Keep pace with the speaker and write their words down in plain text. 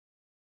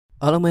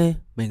အားလုံးပဲ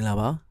မင်္ဂလာ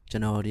ပါကျွ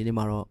န်တော်ဒီနေ့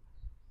မှာတော့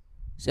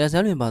ဆရာဆ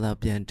န်းလွင်ဘာသာ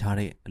ပြန်ထား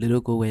တဲ့လူ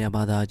တို့ကိုယ်ဝေယ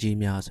ဘာသာကြီး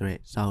များဆိုတဲ့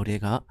စာအုပ်တွေ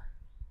က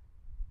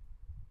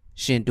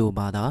ရှင်တို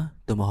ဘာသာ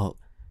သို့မဟုတ်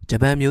ဂျ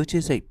ပန်မျိုးချ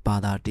စ်စိတ်ဘာ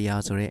သာတ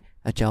ရားဆိုတဲ့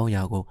အကြောင်းအ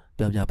ရာကို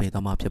ပြောပြပေး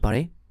သွားမှာဖြစ်ပါတ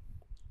ယ်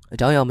အ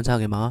ကြောင်းအရာမချ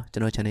ခင်မှာကျွ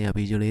န်တော် channel ရဲ့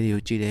ဗီဒီယိုလေးတွေ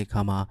ကိုကြည့်တဲ့အ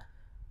ခါမှာ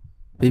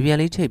ဗီဒီယို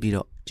လေးချိန်ပြီး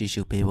တော့ကြည့်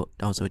ရှုပေးဖို့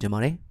တောင်းဆိုချင်ပါ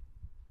တယ်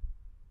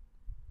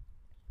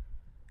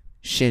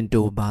ရှင်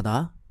တိုဘာသာ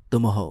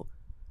သို့မဟုတ်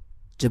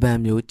ဂျပန်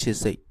မျိုးချစ်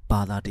စိတ်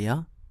ဘာသာတ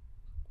ရား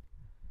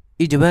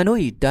ဤဂျပန်တို့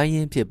၏တိုင်းရ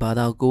င်းဖြစ်ဘာ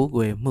သာကိုး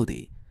ကွယ်မှုသ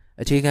ည်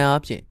အခြေခံ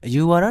အားဖြင့်အ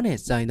ယူဝါဒနှင့်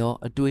ဆိုင်သော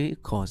အတွေးအ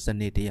ခေါ်စ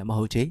နစ်တရားမ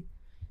ဟုတ်ချေ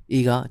ဤ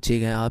ကအခြေ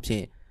ခံအားဖြ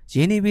င့်ယ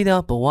င်းနေပြီး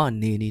သားဘဝ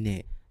နေနည်းနှ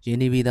င့်ယင်း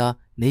နေပြီးသား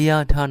နေရာ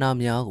ဌာန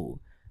များကို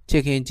ချ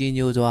စ်ခင်ကြီး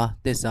ညိုစွာ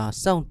သစ္စာ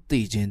စောင့်သိ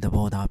ခြင်းသ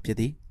ဘောသာဖြစ်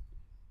သည်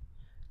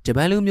ဂျပ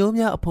န်လူမျိုး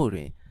များအဖို့တွ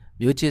င်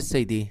မျိုးချစ်စိ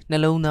တ်သည်နှ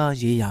လုံးသား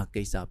ရေးရာ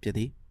ကိစ္စဖြစ်သ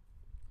ည်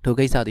ထို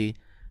ကိစ္စသည်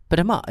ပ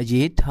ထမအ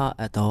ရေးထား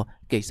အပ်သော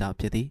ကိစ္စ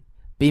ဖြစ်သည်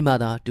ပြီးမှ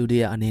သာဒုတိ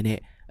ယအနေနဲ့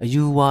အ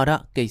ယူဝါဒ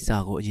ကိစ္စ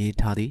ကိုအရေး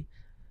ထားသည်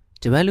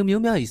ဂျပန်လူ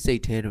မျိုးများ၏စိ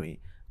တ်ထဲတွင်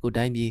ကိုယ်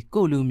တိုင်းပြည်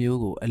ကိုလူမျိုး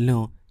ကိုအလွ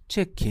န်ချ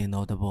စ်ခင်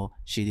သောသဘော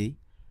ရှိသည်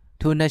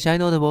ထိုနှဆိုင်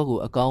သောသဘောကို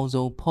အကောင်း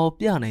ဆုံးဖော်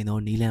ပြနိုင်သော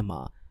နည်းလမ်း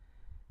မှာ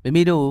မိ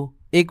မိတို့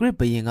ဧကရစ်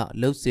ဘယင်က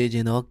လှုပ်စေခြ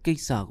င်းသောကိ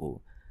စ္စကို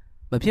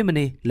မဖြစ်မ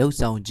နေလှုပ်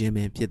ဆောင်ခြင်းပ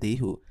င်ဖြစ်သည်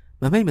ဟု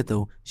မမိတ်မ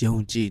သုံးယုံ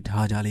ကြည်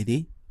ထားကြလေသ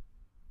ည်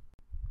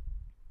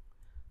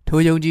ထို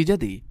ယုံကြည်ချက်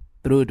သည်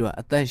သူတို့အတွက်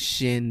အသက်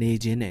ရှင်နေ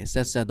ခြင်းနှင့်ဆ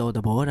က်ဆက်သောသ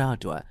ဘောထား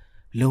အတွက်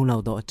လုံလော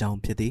က်သောအကြောင်း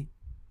ဖြစ်သည်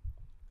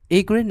ဧ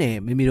ကရစ်နှင့်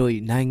မိမိတို့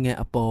၏နိုင်ငံ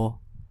အပေါ်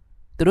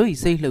သူတို့၏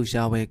စိတ်လှုပ်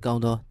ရှားပွဲကော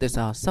င်းသောသစ္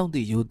စာစောင့်တ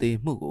ည်ရိုသေ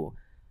မှုကို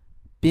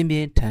ပြင်းပြ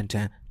င်းထန်ထ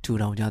န်ထူ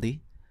ထောင်ကြသည်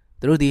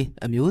သူတို့သည်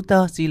အမျိုး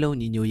သားစည်းလုံး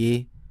ညီညွတ်ရေး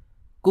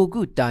ကို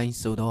ကုတိုင်း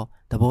ဆိုသော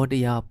သဘောတ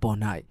ရားပေါ်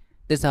၌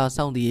သစ္စာ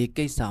စောင့်တည်ရေး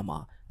ကိစ္စမှာ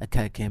အခ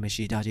က်အခဲမ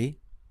ရှိကြချေ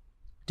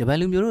ဂျပန်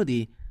လူမျိုးတို့သ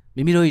ည်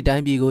မိမိတို့၏တို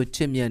င်းပြည်ကိုချ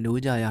စ်မြတ်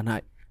နိုးကြရာ၌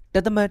တ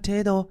သမတ်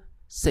သေးသော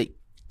စိတ်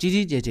ကြီး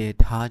ကြီးကျယ်ကျယ်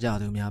ထားကြ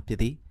သူများဖြစ်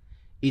သည်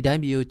ဤတို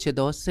င်းပြည်ကိုချစ်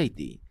သောစိတ်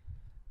သည်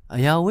အ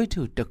ရာဝတ္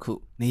ထုတစ်ခု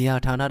နေရာ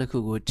ဌာနတစ်ခု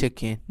ကိုချစ်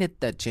ခင်နှစ်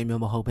သက်ခြင်း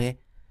မျိုးမဟုတ်ဘဲ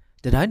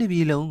တတိုင်းတစ်ပြ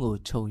ည်လုံးကို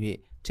ခြုံ၍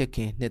ချစ်ခ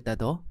င်နှစ်သက်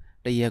သော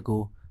တရက်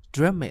ကိုဒ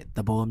ရက်မဲ့သ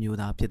ဘောမျိုး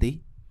သားဖြစ်သည်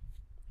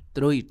သူ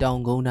တို့၏တော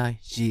င်ကုန်းတိုင်း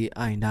ရေ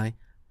အိုင်တိုင်း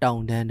တော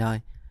င်တန်းတို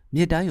င်းမြ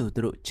စ်တိုင်းကိုသူ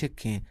တို့ချစ်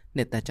ခင်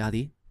နှစ်သက်ကြသ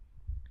ည်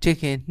ချစ်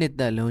ခင်နှစ်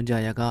သက်လွန်ကြ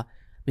ရာက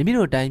မိမိ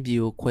တို့တိုင်းပြည်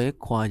ကိုခွဲ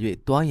ခွာ၍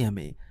တွားရန်ပ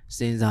င်စ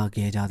ဉ်းစား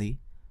ခဲ့ကြသည်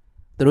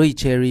သူတို့၏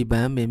ချယ်ရီဘ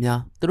န်ပင်များ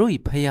သူတို့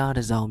၏ဖျားတ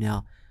စ်စောင်းများ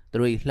သူ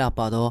တို့၏လှ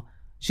ပသော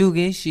ရှုခ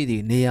င်းရှိသ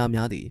ည့်နေရာ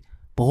များသည်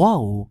ဘဝ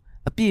ကို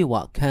အပြည့်အဝ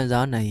ခံ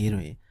စားနိုင်ရေး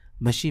တွင်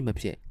မရှိမ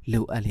ဖြစ်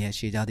လိုအပ်လျက်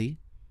ရှိကြသည်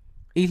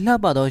ဤလှ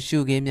ပသောရှု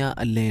ခင်းများ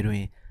အလယ်တွ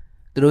င်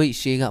သူတို့၏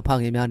ရှေးကဖ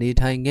ခင်များနေ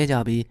ထိုင်ခဲ့ကြ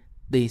ပြီး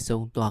သေ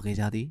ဆုံးသွားခဲ့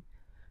ကြသည်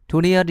ထို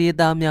နေရာဒေ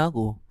သများ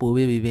ကိုပိုး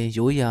ပြီးပင်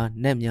ရိုးရာ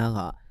နက်များက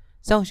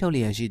စောင့်ရှောက်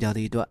လျက်ရှိကြသ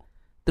ည့်အတွက်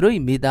သူတို့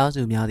၏မိသား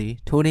စုများသည်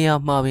ထိုနေရာ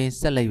မှပင်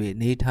ဆက်လက်၍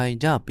နေထိုင်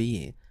ကြပြီးရ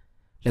င်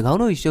၎င်း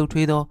တို့၏ရှုပ်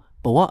ထွေးသော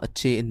ဘဝအ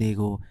ခြေအနေ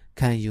ကို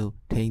ခံယူ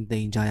ထိန်းသိ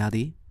မ်းကြရသ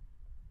ည်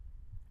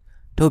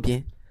ထို့ပြ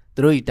င်သူ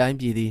တို့၏တိုင်း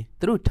ပြည်သည်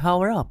သူတို့ထာ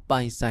ဝရ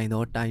ပိုင်ဆိုင်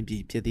သောတိုင်းပြ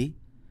ည်ဖြစ်သည်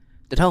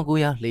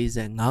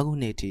1945ခု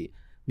နှစ်ထိ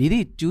မြည်သ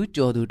ည့်ကျူး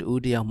ကျော်သူတ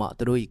ဦးတယောက်မှ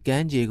သူတို့၏က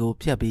မ်းခြေကို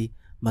ဖျက်ပြီး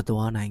မ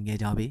သွားနိုင်ခဲ့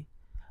ကြပေ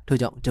ထို့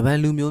ကြောင့်ဂျပန်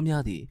လူမျိုး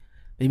များသည်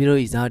မိမိတို့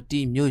၏ဇာတိ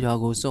မြို့ရွာ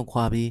ကိုစွန့်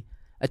ခွာပြီး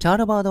အခြား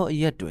တစ်ပါးသောအ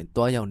ရက်တွင်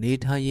တွားရောက်နေ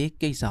ထိုင်ရေး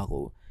ကိစ္စ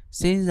ကို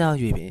စဉ်းစား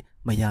၍ပင်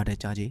မရတတ်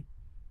ကြကြ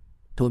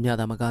ထို့မြ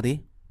သာမကသည်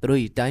သူတို့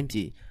၏တိုင်းပြ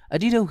ည်အ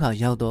တိဒုက္ခ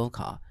ရောက်သောအ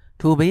ခါ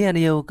ထိုဘေးရန်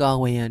တွေကိုကာ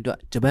ဝယ်ရန်အတွက်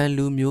ဂျပန်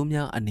လူမျိုး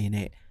များအနေ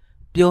နဲ့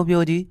ပျော်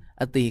ပျော်ကြီး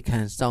အသေးခံ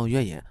ဆောင်ရွ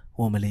က်ရန်ဝ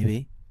န်မလေးပေ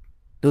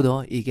သို့သော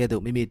ဤကဲ့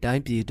သို့မိမိတို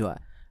င်းပြည်အတွက်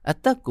အ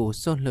သက်ကို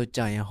စွန့်လွှတ်ကြ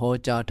ရန်ဟော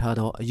ကြားထား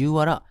သောအယူ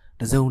ဝါဒ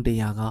တစုံတ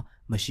ရာက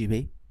မရှိပေ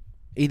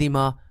ဤဒီ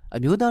မှာအ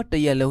မျိုးသားတ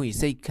ရက်လုံး၏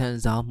စိတ်ခံ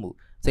စားမှု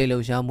စိတ်လှု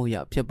ပ်ရှားမှုရ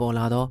ဖြစ်ပေါ်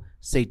လာသော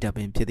စိတ်ဓာတ်ပ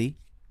င်ဖြစ်သည်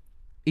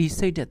ဤ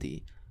စိတ်ဓာတ်သည်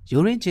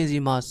ရိုးရင်းချင်းစီ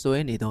မှဆွဲ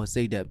နေသော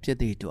စိတ်ဓာတ်ဖြစ်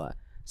သည့်အတွက်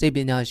စိတ်ပ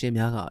ညာရှင်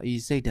များကဤ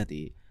စိတ်ဓာတ်သ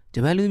ည်ဂျ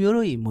ပန်လူမျိုး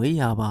တို့၏မွေး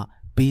ရာပါ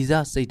ဗီဇ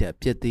စိတ်ဓာတ်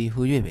ဖြစ်သည်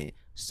ဟု၍ပင်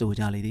ဆို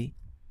ကြလေသည်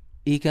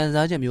ဤခံ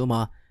စားချက်မျိုး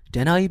မှာဒ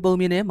ဏ္ဍာရီပုံ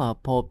မြင်ထဲမှာ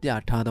ဖော်ပြ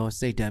ထားသော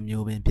စိတ်ဓာတ်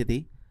မျိုးပင်ဖြစ်သ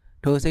ည်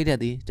ထိုစိတ်ဓာ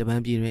တ်သည်ဂျပ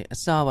န်ပြည်တွင်အ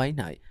စပိုင်း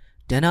၌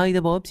ဒဏ္ဍာရီသ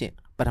ဘောဖြင့်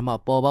ပထမ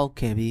ပေါ်ပေါက်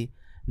ခဲ့ပြီး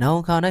နော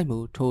က်ခါ၌မူ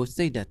ထို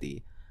စိတ်ဓာတ်သည်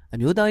အ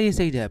မျိုးသားရေး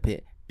စိတ်ဓာတ်ဖြ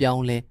င့်ပြော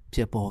င်းလဲဖြ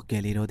စ်ပေါ်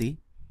ခဲ့လေတော့သည်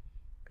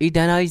ဤဒ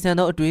ဏ္ဍာရီဆန်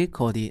သောအတွေး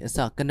ခေါ်သည့်အစ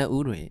ကန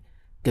ဦးတွင်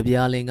ကြ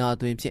ပြားလင်္ကာအ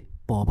တွင်ဖြင့်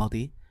ပေါ်ပေါက်သ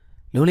ည်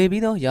လွန်လေ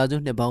ပြီးသောရာစု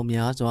နှစ်ပေါင်း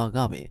များစွာက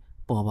ပင်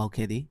ပေါ်ပေါက်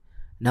ခဲ့သည်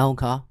နောက်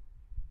ခါ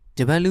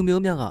ဂျပန်လူ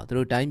မျိုးများကသူ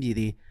တို့တိုင်းပြည်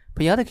သည်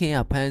ဖျားသခင်က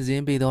ဖန်ဆ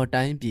င်းပေးသော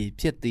တိုင်းပြည်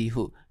ဖြစ်သည်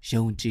ဟု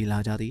ယုံကြည်လာ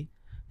ကြသည်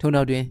ထို့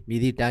နောက်တွင်မြ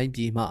ည်သည့်တိုင်း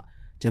ပြည်မှ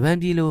ဂျပန်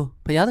ပြည်လို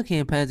ဖျားသခ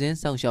င်ဖန်ဆင်း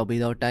ဆောင်ရှောက်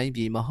ပေးသောတိုင်း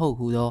ပြည်မဟုတ်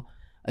ဟုသော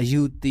အ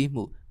ယူသီး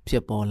မှုဖြ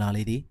စ်ပေါ်လာ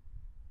လေသည်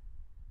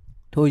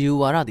ထိုယူ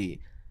ဝါဒသည်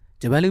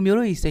ဂျပန်လူမျိုး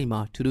တို့၏စိတ်မှာ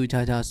ထူးထူး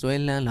ခြားခြားဆွဲ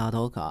လန်းလာ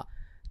သောအခါ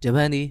ဂျပ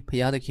န်သည်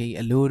ဖျားသခင်၏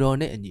အလိုတော်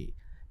နှင့်အညီ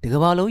တက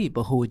မ္ဘာလုံး၏ဗ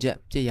ဟိုချက်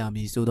ဖြစ်ရမ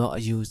ည်ဆိုသောအ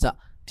ယူဆ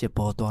ဖြစ်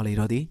ပေါ်သွားလေ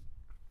တော့သည်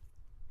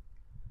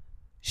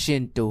ရှ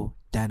င်တို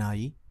ဒဏ္ဍာ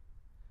ရီ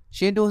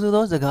ရှင်တိုဆို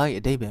သောစကား၏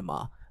အဓိပ္ပာယ်မှာ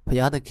ဘု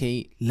ရားသခင်၏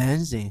လ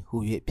မ်းစဉ်ဟူ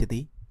၍ဖြစ်သ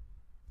ည်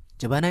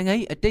ဂျပန်နိုင်ငံ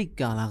၏အတိတ်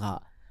ကာလက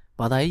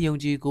ဘာသာရေးယုံ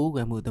ကြည်ကိုးကွ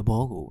ယ်မှုသ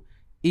ဘောကို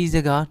ဤစ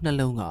ကားနှ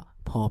လုံးက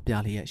ဖော်ပြ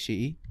လျက်ရှိ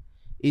၏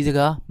ဤစ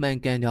ကားမှန်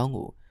ကန်ကြောင်း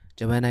ကို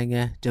ဂျပန်နိုင်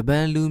ငံဂျပ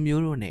န်လူ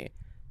မျိုးတို့နှင့်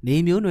နေ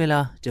မျိုးနွယ်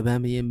လာဂျပန်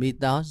ပြည်မိ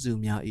သားစု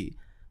များ၏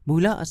မူ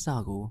လအစ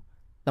ကို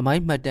သမို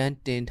င်းမှတ်တမ်း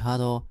တင်ထား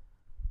သော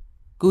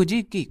ကိုဂျီ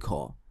ကိ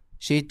ခေါ်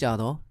ရှေးကြ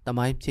သောသ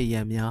မိုင်းဖြစ်ရ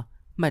များ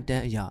မှတ်တ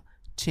မ်းအရာ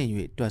ချင့်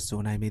၍တွက်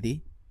ဆိုနိုင်ပေသည်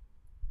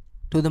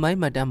ထိုသမိုင်း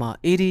မှတ်တမ်းမှာ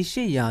AD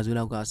 800ရာစု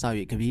လောက်ကစ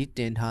၍ကပီးတ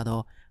င်ထားသော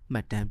မှ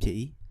တ်တမ်းဖြစ်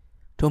၏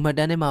ထိုမှတ်တ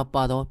မ်းထဲမှ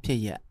ပါသောဖြ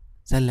စ်ရ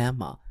ဇလန်း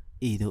မှာ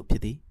ဤသို့ဖြ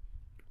စ်သည်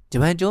ဂျ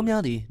ပန်ကျွန်း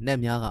များသည်နက်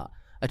များက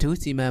အထူး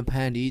စီမံဖ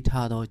န်တီး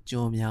ထားသော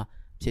ကျွန်းများ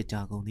ဖြစ်ကြ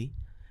ကုန်သည်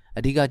အ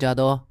ဓိကကြ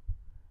သော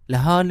လ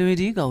ဟာလွေ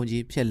ကြီးကောင်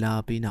ကြီးဖြစ်လာ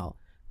ပြီးနောက်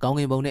ကောင်းက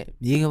င်ဘုံနှင့်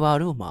မြေကမ္ဘာ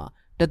တို့မှာ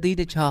တသီး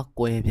တခြား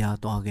ကွဲပြား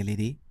သွားခဲ့လေ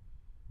သည်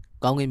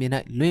ကောင်းကင်မြေ၌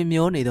လွင်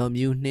မျောနေသော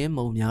မြူနှင်း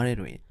မုန်များတဲ့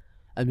တွင်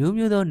အမျိုး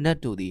မျိုးသောနတ်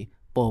တို့သည်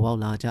ပေါ်ပေါက်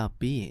လာကြ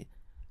ပြီးရင်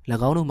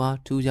၎င်းတို့မှာ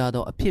ထူးခြား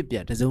သောအဖြစ်ပြ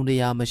က်တစုံတ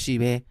ရာမရှိ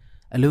ဘဲ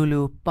အလို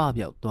လိုပ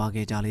ပျောက်သွား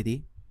ခဲ့ကြလေသ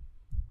ည်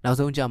နောက်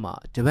ဆုံးကြမှာ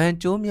ဂျပန်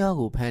ကျွန်းများ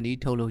ကိုဖန်တီး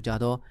ထုတ်လုပ်ကြ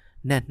သော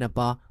နတ်နှစ်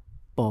ပါး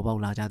ပေါ်ပေါ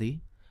က်လာကြသည်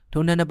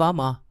ထိုနတ်နှစ်ပါး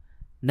မှာ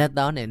နတ်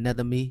သားနှင့်နတ်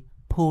သမီး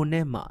ဖိုနှ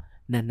င့်မှ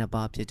နတ်နှစ်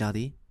ပါးဖြစ်ကြသ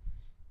ည်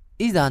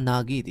ဣဇာနာ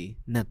ဂိသည်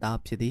နတ်သား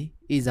ဖြစ်သည်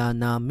ဣဇာ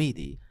နာမိ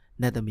သည်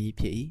နတ်သမီး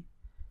ဖြစ်၏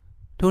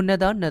ထိုနတ်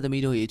သားနတ်သ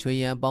မီးတို့၏ချွေ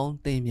ရန်ပေါင်း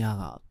သင်းများ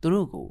ကသူ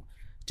တို့ကို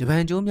ဂျပ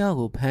န်ကျွန်းများ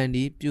ကိုဖန်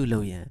တီးပြုလု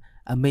ပ်ရန်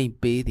အမိန့်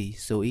ပေးသည်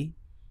ဆို၏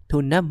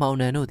ထိုနတ်မောင်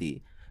နှံတို့သည်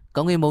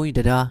ကောင်းကင်ဘုံ၏တ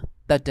ရား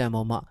တက်တံ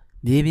ပေါ်မှ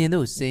မြေပြင်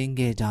သို့ဆင်း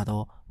ခဲ့ကြ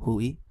သောဟူ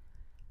၏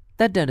တ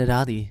က်တံတ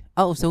ရားသည်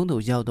အောက်ဆုံး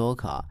သို့ရောက်သောအ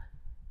ခါ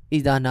ဣ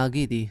ဇာနာ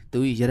ဂိသည်သူ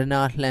၏ယရနာ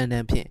လှန်တံ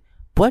ဖြင့်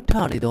ဘွက်ထ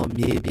နေသော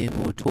မြေပြင်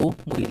ကိုထိုး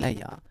မှွေလိုက်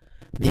ရာ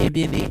မြေပြ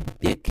င်သည်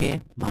ပြက်ခဲ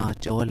မာ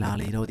ကျော်လာ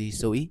လေတော့သည်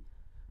ဆို၏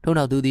ထို့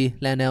နောက်သူသည်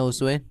လှန်တံကို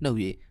ဆွဲနှုတ်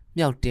၍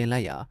မြောက်တင်လို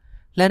က်ရာ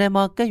လှန်တံ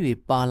မှာကဲ့၍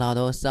ပါလာ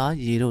သောစား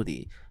ရည်တို့သ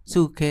ည်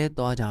စုခဲ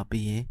သွားကြ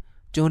ပြီးရင်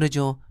ကျွန်းတ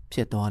ကျွန်းဖြ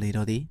စ်သွားလေ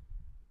တော့သည်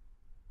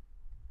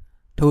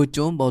ထို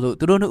ကျွန်းပေါ်သို့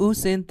သူတို့နှစ်ဦး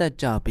ဆင်းသက်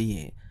ကြပြီးရ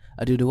င်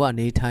အတူတူက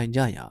နေထိုင်ကြ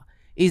ရာ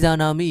ဣဇာ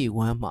နာမိဝ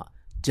မ်းမှ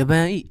ဂျပ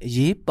န်၏အ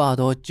ရေးပါ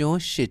သောကျွန်း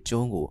၈ကျွ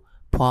န်းကို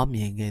ဖွားမြ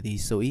င်ခဲ့သည်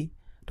ဆို၏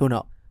ထို့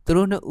နောက်သူ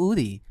တို့နှစ်ဦး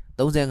သည်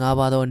35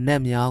ပါးသောန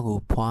တ်များကို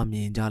ဖွားမြ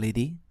င်ကြလေသ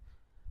ည်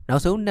နော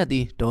က်ဆုံးနတ်သ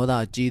ည်ဒေါသ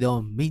ကြီးသော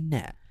မိန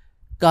တ်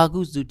ကာကု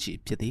စုချီ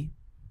ဖြစ်သည်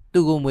သူ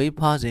ကိုမွေး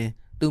ဖွားစဉ်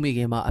သူမိခ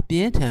င်မှာအပြ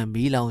င်းထန်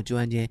မီးလောင်ကျွ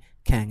မ်းခြင်း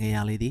ခံခဲ့ရ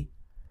လေသည်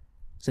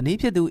ဇနီး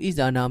ဖြစ်သူဣ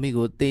ဇာနာမိ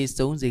ကိုသေ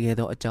ဆုံးစေခဲ့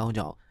သောအကြောင်း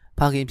ကြောင့်ဖ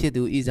ခင်ဖြစ်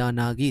သူဣဇာ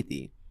နာဂိသ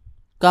ည်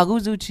ကာကု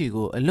စုချီ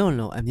ကိုအလွန်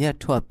အမျက်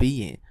ထွက်ပြီး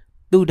ရင်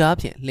သူ့ဓာ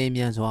ဖြင့်လှည့်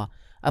မြန်စွာ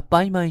အ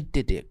ပိုင်းပိုင်းတ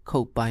စ်ခု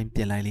တ်ပိုင်းပြ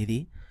င်လိုက်လေသ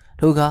ည်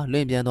ထိုအခါလွ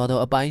င့်ပြန်သွားသော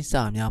အပိုင်း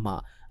စာများမှ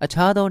အ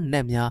ခြားသောန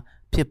တ်များ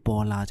ဖြစ်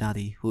ပေါ်လာကြသ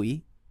ည်ဟု၏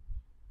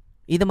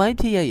ဤသမိုင်း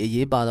ဖြစ်ရ၏အ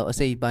ရေးပါသောအ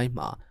စိပ်ပိုင်း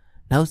မှာ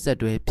နောက်ဆက်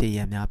တွဲဖြစ်ရ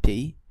များဖြစ်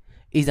၏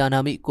ဣဇာနာ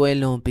မိကွဲ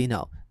လွန်ပြီး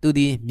နောက်သူသ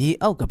ည်မြေ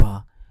အောက်ကဘာ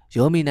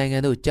ယောမီနိုင်ငံ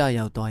သို့ကြာ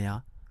ရောက်သွားရာ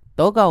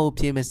တောကကို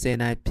ဖြေမစင်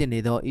နိုင်ဖြစ်နေ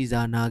သောဣ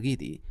ဇာနာဂိ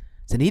သည်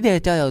ဇနီးတဲ့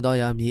ကြာရောက်သွား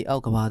ရာမြေအော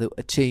က်ကဘာသို့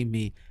အချိန်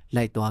မီ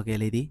လိုက်သွားခဲ့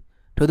လေသည်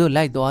ထို့သို့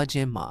လိုက်သွားခြ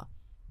င်းမှာ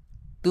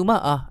သူမ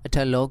အားအထ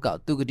က်လောက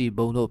သူဂတိ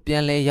ဘုံသို့ပြ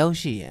န်လည်ရောက်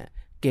ရှိရန်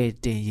ကဲ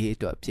တင်ရေးအ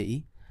တွက်ဖြစ်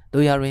၏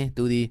တို့ရတွင်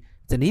သူသည်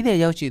ဇနီးတဲ့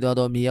ရောက်ရှိသွား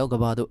သောမြေအောက်က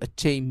ဘာသို့အ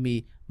ချိန်မီ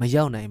မ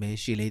ရောက်နိုင်ပဲ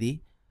ရှိလေသည်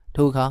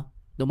ထိုအခါ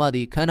သူမသ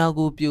ည်ခန္ဓာ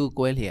ကိုယ်ပြို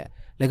ကွဲလျက်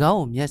၎င်း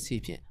ကိုမျက်စိ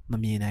ဖြင့်မ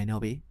မြင်နိုင်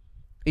တော့ပေ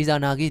ဣဇာ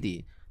နာဂိသည်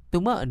သူ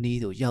မအနီး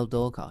သို့ရောက်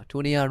သောအခါ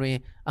ထိုနေရာတွင်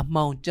အ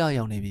မှောင်ကျ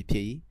ရောက်နေပြီဖြ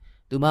စ်၏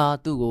သူမ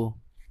သူ့ကို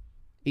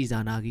ဣဇာ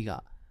နာဂိက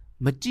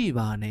မကြည့်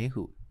ပါနဲ့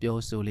ဟုပြော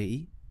ဆိုလေ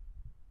၏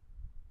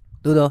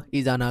သို့သောဣ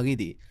ဇာနာဂိ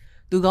သည်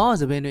သူကောင်းအ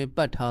စပင်တွင်ပ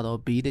တ်ထားသော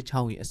ဘီးတစ်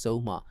ချောင်း၏အစုံ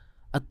မှ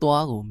အ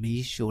သွားကို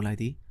မီးရှို့လိုက်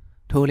သည်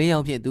ထိုလေးယော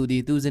က်ဖြင့်သူသ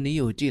ည်သူဇနီး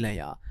ကိုကြည့်လိုက်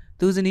ရာ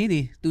သူဇနီးသ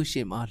ည်သူ့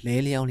ရှေ့မှလဲ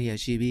လျောင်းလျက်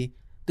ရှိပြီး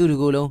သူ့တ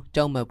ကူလုံး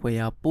ကြောက်မက်ဖွယ်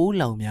ရာပိုး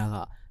လောင်များက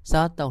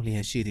စားတောက်လျ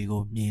က်ရှိသည်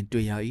ကိုမြင်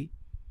တွေ့ရ၏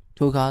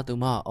ထိုအခါသူ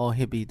မအော်ဟ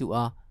စ်ပြီးသူ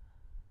အား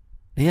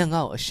နေရ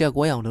ငါ့ကိုအဆက်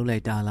ကွဲအောင်လုပ်လို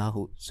က်တာလား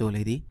ဟုဆို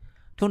လေသည်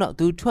ထို့နောက်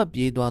သူထွက်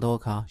ပြေးသွားသော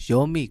အခါ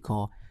ယောမိ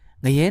ခေါ်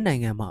ငရဲနို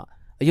င်ငံမှ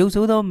အယုတ်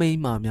ဆိုးသောမိန်း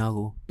မများ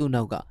ကိုသူ့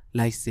နောက်က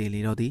လိုက်စေလေ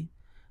တော့သည်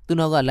သူ့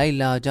နောက်ကလိုက်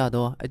လာကြ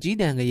သောအကြီး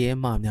တန်းငရဲ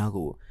မများ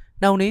ကို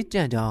နှောင်နှေး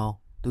ကြံ့ကြောင်း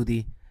သူသ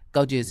ည်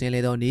ကောက်ကျစ်ဆင်းလေ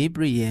သောနေပ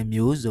ရိယေ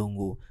မျိုးစုံ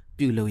ကို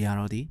ပြုလုပ်ရ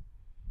တော့သည်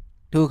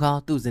ထိုအခါ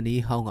သူ့ဇ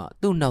နီးဟောင်းက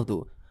သူ့နောက်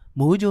သို့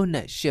မိုးကြိုးနှ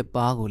က်8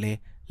ပါးကိုလည်း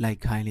လိုက်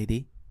ခိုင်းလေသ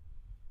ည်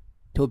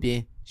ထို့ပြင်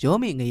ယော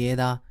မိငရဲ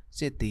သားစ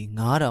စ်သည်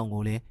9000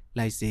ကိုလည်း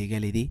လိုက်စေ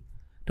ခဲ့လေသည်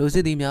ထိုစ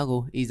စ်သည်များ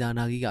ကိုဣဇာ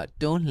နာဂိက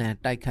တွန်းလှန်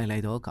တိုက်ခိုက်လို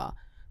က်သောအခါ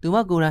သူမ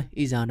ကိုယ်တိုင်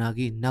ဣဇာနာ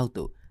ဂိနောက်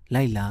သို့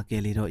လိုက်လာ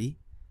ခဲ့လေတော့၏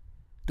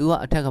သူက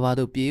အထက်ကဘာ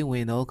သို့ပြေးဝ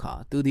င်သောအခါ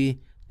သူသည်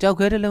ကြောက်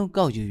ခဲတစ်လုံး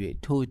ကောက်ယူ၍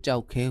ထိုကြော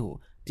က်ခဲကို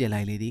ပြစ်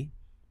လိုက်လေသည်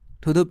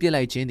ထို့သို့ပြစ်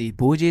လိုက်ခြင်းသည်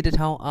ဘိုးကြီးတစ်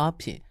ထောင်အား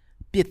ဖြင့်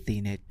ပြစ်သ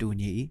ည်နှင့်တူ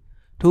ညီ၏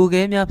ထို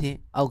ခဲများဖြင့်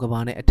အောက်ကဘာ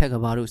နှင့်အထက်က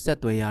ဘာတို့ဆက်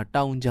သွယ်ရာ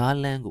တောင်ကြား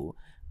လမ်းကို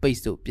ပိတ်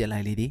ဆို့ပြစ်လို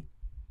က်လေသည်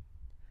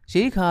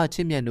ရှေးခါချ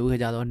စ်မြတ်နိုးခဲ့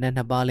ကြသောနတ်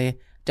နှစ်ပါးလည်း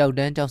ကြောက်တ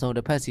န်းကြောက်ဆောင်တ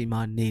စ်ဖက်စီမှ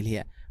နေလျ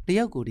က်တ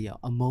ယောက်ကိုတယောက်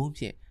အမုန်း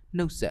ဖြင့်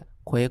နှုတ်ဆက်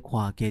ခွဲ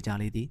ခွာခဲ့ကြ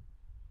လေသည်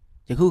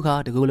ယခုခါ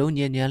တကူလုံးည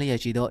ဉ့်ညမ်းလျ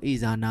က်ရှိသောဣ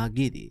ဇာနာ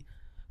ဂိသည်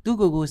သူ့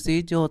ကိုယ်ကို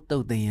စေးကြောတု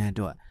တ်သိမ်းရန်အ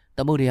တွက်သ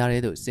မုဒ္ဒရာထဲ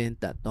သို့ဆင်း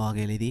သက်သွား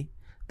ခဲ့လေသည်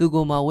သူ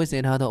ကိုယ်မှာဝတ်ဆ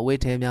င်ထားသောအဝတ်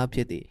ထဲများဖြ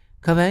စ်သည့်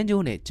ခပန်း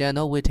ကျိုးနှင့်ကြံ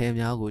သောဝတ်ထဲ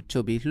များကိုချု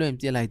ပ်ပြီးလွှင့်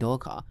ပစ်လိုက်သော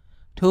အခါ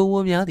ထိုဝ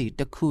တ်များသည်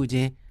တစ်ခုချ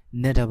င်း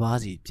နက်တစ်ပါး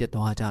စီဖြစ်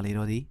သွားကြလေ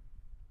တော့သည်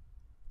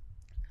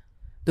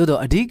သို့သော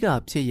အဓိက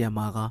ဖြစ်ရ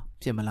မှာက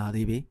ဖြစ်မလာ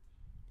သေးပေ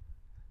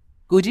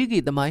ကိုကြီးကီ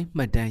သမိုင်း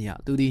မှတ်တမ်းရ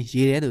သူသည်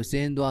ရေထဲသို့ဆ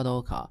င်းသွားသော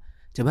အခါ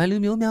ဂျပန်လူ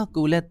မျိုးများ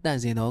ကိုလက်တန့်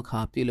စင်သောအခါ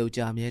ပြုလုပ်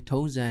ကြမြဲ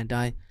ထုံးစံအ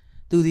တိုင်း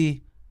သူသည်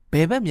ဘ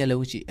ယ်ဘက်မျက်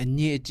လုံးရှိအည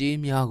စ်အကြေး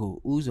များကို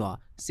ဥစွာ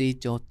စေး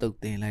ကြောတုတ်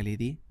တင်လိုက်လေ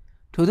သည်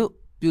ထို့သို့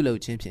ပြုလုပ်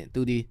ခြင်းဖြင့်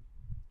သူသည်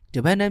ဂျ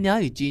ပန်နိုင်ငံများ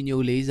၏ကြီးညို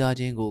လေးစား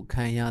ခြင်းကို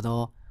ခံရ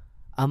သော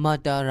အမ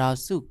တာရာ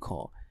စု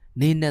ခေါ်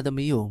နေနတ်သ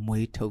မီးကို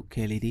မွေးထုတ်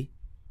ခဲ့လေသည်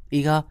ဤ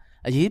ကား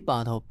အရေးပါ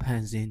သောဖ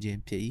န်ဆင်းခြင်း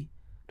ဖြစ်၏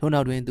ထို့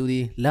နောက်တွင်သူသ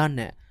ည်လန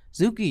က်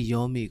ဇုကိ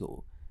ယောမိကို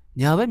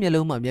ညာဘက်မျက်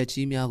လုံးမှမျက်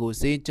ချီးများကို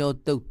စေးကြော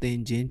တုတ်တင်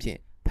ခြင်းဖြင့်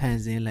ဖန်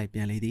ဆင်းလိုက်ပြ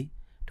န်လေသည်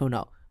ထို့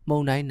နောက်မု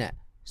န်တိုင်းနက်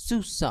စု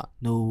စ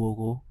နိုဝို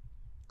ကို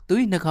သူ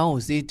၏နှာခေါင်း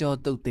ကိုစေးကြော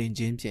တုတ်တင်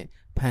ခြင်းဖြင့်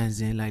ဖန်ဆ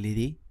င်းလိုက်လေ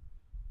သည်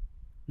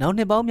နောက်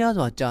နှစ်ပေါင်းများ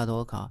စွာကြာသော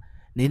အခါ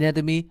နေနတ်သ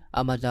မီး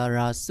အမတာ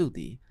ရာစုသ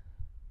ည်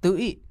သူ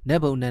၏န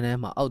တ်ဘုံန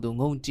န်းမှအောက်သို့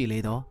ငုံကြည့်လေ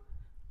သော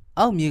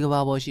အောက်မြေကဘာ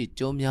ပေါ်ရှိ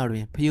ကျုံးများတွ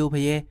င်ဖျို့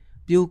ဖျဲ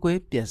ပြိုကွဲ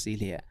ပျက်စီး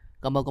လျက်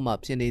ကမောက်ကမ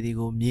ဖြစ်နေသည်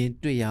ကိုမြင်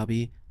တွေ့ရ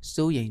ပြီး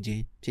စိုးရိမ်ခြ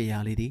င်းဖြစ်ရ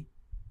လေသည်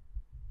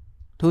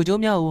ထို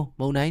ကျုံးများကို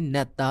မုန်တိုင်းန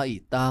တ်သား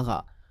၏သားက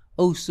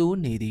အုပ်စိုး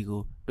နေသည်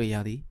ကိုတွေ့ရ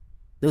သည်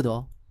သို့သော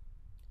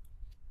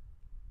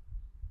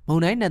မု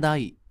န်တိုင်းနတ်သား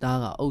၏သား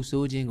ကအုပ်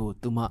စိုးခြင်းကို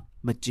သူမ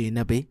မကျေန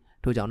ပ်ပေ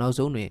ထို့ကြောင့်နောက်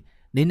ဆုံးတွင်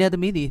နေနတ်သ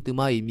မီးသည်သူ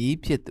မ၏မြီး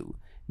ဖြစ်သူ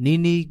နီ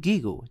နီဂီ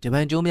ကိုဂျပ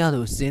န်ကျုံးများ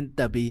သို့ဆင်းသ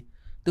က်ပြီး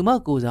သူမ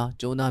ကိုစား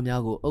ကျုံးသား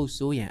များကိုအုပ်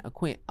စိုးရန်အ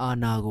ခွင့်အာ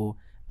ဏာကို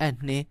အ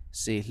နှင်း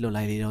စေလွှတ်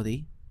လိုက်လေတော့သည်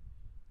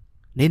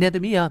နေနတ်သ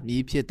မီးအား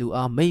မြီးဖြစ်သူ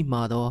အားမိန့်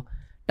မာသော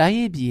တိုင်း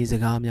ရေးပြည်စ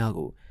ကားများ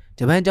ကို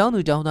ဂျပန်ကျောင်းသူ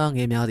ကျောင်းသားင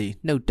ယ်များသည်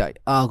နှုတ်တိုက်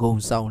အာဂုံ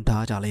ဆောင်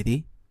ထားကြလေသ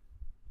ည်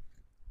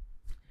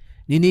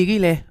နီနီဂီ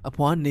လည်းအ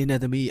ဖွားနေန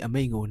တ်သမီးအ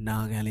မိန့်ကိုနာ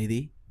ခံလေသ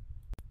ည်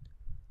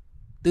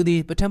သူသ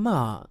ည်ပထမ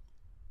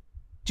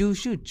ကျူ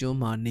ရှုကျွန်း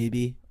မှနေ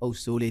ပြီးအုပ်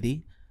စိုးလေသည်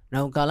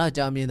နောက်ကာလ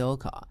ကြာမြင့်သောအ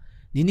ခါ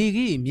နီနီ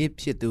ဂီမြစ်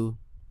ဖြစ်သူ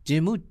ဂျ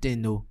င်မှုတင်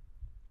တို့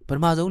ပထ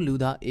မဆုံးလူ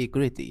သားအေဂ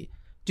ရစ်သည်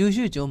ကျူ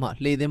ရှုကျွန်းမှ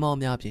လှေသင်းမောင်း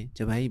များဖြင့်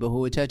ဂျပန်၏ဗ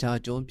ဟိုအချက်ချာ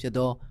ကျွန်းဖြစ်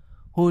သော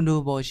ဟွန်ဒို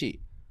ပေါ်ရှိ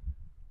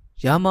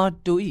ယာမာ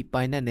တို၏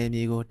ပိုင်နက်နယ်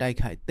မြေကိုတိုက်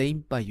ခိုက်သိမ်း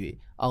ပိုက်၍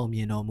အောင်မြ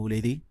င်တော်မူလေ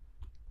သည်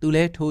သူလ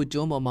ည်းထို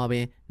ကျွန်းပေါ်မှာပ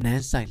င်န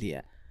န်းဆိုင်လျ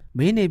က်မ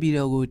င်းနေပြည်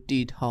တော်ကိုတီ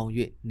ထောင်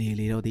၍နေ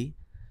လေတော့သည်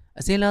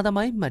အစင်လာသ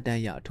မိုင်းမှတ်တ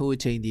မ်းရထိုအ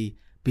ချိန်သည်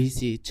BC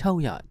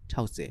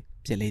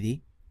 660ဖြစ်လေသည်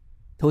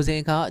ထိုစဉ်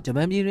အခါဂျပ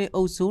န်ပြည်တွင်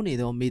အုပ်စိုးနေ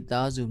သောမိ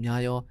သားစု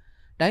များရော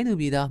တိုင်းသူ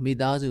ပြည်သားမိ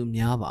သားစု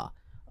များပါ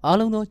အား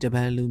လုံးသောဂျပ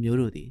န်လူမျိုး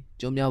တို့သည်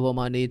ကျွန်းများပေါ်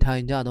မှနေထို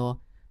င်ကြသော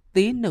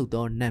သေးနှုတ်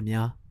သောနတ်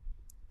များ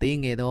သေး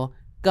ငယ်သော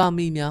ကာ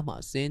မီများမှ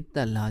ဆင်းသ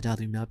က်လာကြ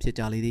သူများဖြစ်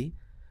ကြလေသည်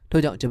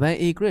ထို့ကြောင့်ဂျပန်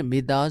အေဂရစ်မိ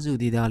သားစု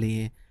သည်သာလျှ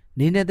င်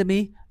နေနတ်သ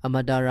မီးအမ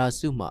တာရာ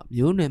စုမှ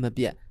မျိုးနွယ်မ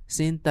ပြတ်ဆ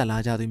င်းသက်လာ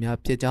ကြသူများ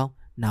ဖြစ်ကြောင်း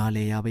နားလ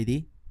ည်ရပေသ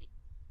ည်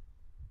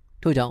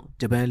ထို့ကြောင့်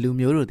ဂျပန်လူ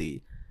မျိုးတို့သည်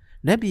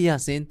နတ်ပြည်ရ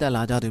ဆင်းသက်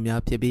လာကြသူ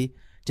များဖြစ်ပြီး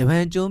ဂျပ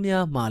န်ကျွန်း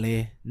များမှလ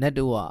ည်းနတ်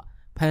တို့က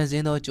ဖန်ဆ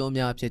င်းသောကျွန်း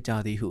များဖြစ်ကြ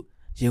သည်ဟု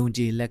ယုံကြ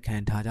ည်လက်ခံ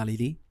ထားကြလေ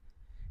သည်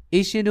အေ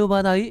ရှင်တို့ဘာ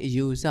သာ၏အ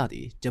ယူအဆသ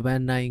ည်ဂျပန်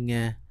နိုင်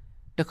ငံ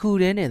တစ်ခု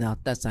တည်းနဲ့သာ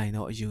သက်ဆိုင်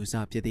သောအယူအဆ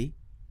ဖြစ်သည်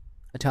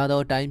အခြား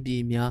သောတိုင်းပြ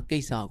ည်များကိ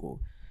စ္စကို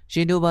ရှ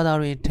င်တို့ဘာသာ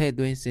တွင်ထည့်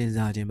သွင်းစဉ်း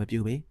စားခြင်းမပြု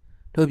ပေ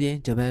ထို့ပြင်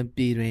ဂျပန်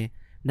ပြည်တွင်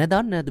နတ်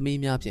သားနတ်သမီး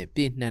များဖြင့်ပြ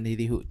ည့်နှံနေ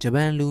သည်ဟုဂျပ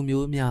န်လူ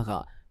မျိုးများက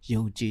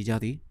ယုံကြည်ကြ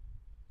သည်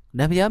န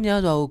တ်ဘုရား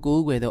များစွာကို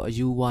ကိုးကွယ်သောအ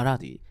ယူဝါဒ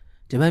သည်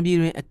ဂျပန်ပြည်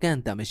တွင်အကန့်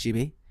အသတ်မရှိ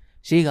ပေ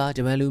ရှေးက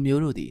ဂျပန်လူ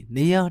မျိုးတို့သည်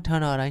နေရာဌာ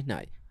နတိုင်း၌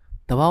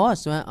တဘာဝ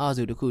စွမ်းအား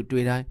စုတစ်ခု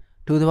တွေ့တိုင်း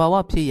ထိုတဘာဝ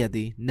ဖြစ်ရသ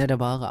ည်နတ်တစ်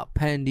ပါးကဖ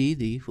န်တီး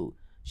သည်ဟု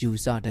ယူ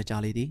ဆတတ်ကြ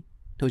လေသည်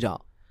ထို့ကြော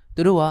င့်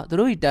သူတို့ကသူ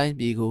တို့၏တိုင်း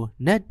ပြည်ကို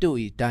နတ်တို့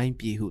၏တိုင်း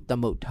ပြည်ဟုသတ်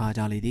မှတ်ထား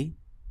ကြလေသည်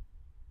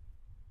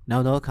နော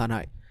က်သောအခါ၌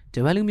ဂျ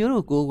ပန်လူမျိုး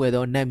တို့ကိုးကွယ်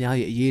သောနတ်များ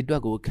၏အရေးအတွ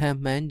က်ကိုခံ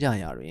မှန်းကြ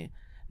ရာတွင်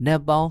န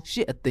တ်ပေါင်း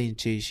8အသိန်း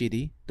ချေရှိသ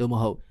ည်သို့မ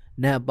ဟုတ်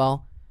နတ်ပေါင်း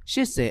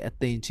80အ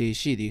သိန်းချေ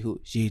ရှိသည်ဟု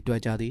ရည်တွ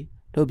က်ကြသည်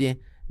ထို့ပြင်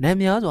နတ်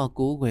များစွာ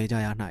ကိုးကွယ်ကြ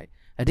ရာ၌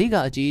အဓိက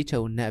အကြီးချု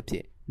ပ်နတ်အဖြ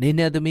စ်နေန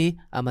တ်သမီး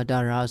အမတာ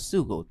ရာစု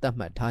ကိုသတ်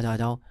မှတ်ထားကြ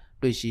ကြောင်း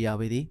တွေ့ရှိရ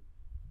ပေသည်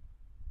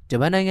ဂျ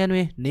ပန်နိုင်ငံတွ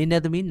င်နေန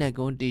တ်သမီးနတ်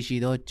ကွန်းတည်ရှိ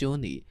သောကျွန်း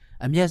သည်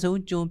အမျက်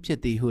ဆုံးကျွန်းဖြစ်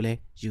သည်ဟုလည်း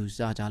ယူဆ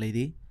ကြလေသ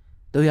ည်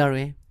တို့ရတွ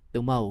င်သူ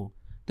မ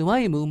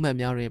၏မူမှတ်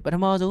များတွင်ပထ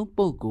မဆုံး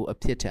ပုဂ္ဂိုလ်အ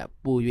ဖြစ်ထက်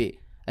ပို၍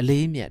အ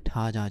လေးမြတ်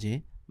ထားကြခြင်း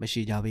မ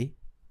ရှိကြပေ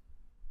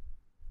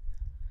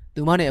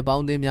သူမနှင့်အပေါ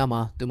င်းအသင်းများ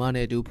မှာသူမနှ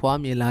င့်အတူဖွား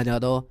မြင်လာကြ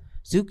သော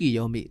ဇုကီ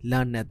ယောမိလ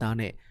နတ်သား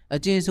နှင့်အ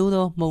ကျဉ်ဆိုး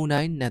သောမှုန်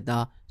တိုင်းနတ်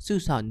သားစု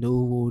စနို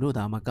ဝိုတို့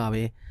သာမက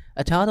ပဲ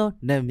အခြားသော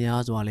နတ်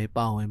များစွာလည်း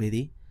ပါဝင်ပေသ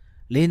ည်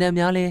လေနတ်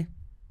များလည်း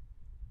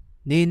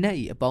နေနတ်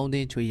၏အပေါင်းအသ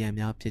င်းချွေရန်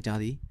များဖြစ်ကြ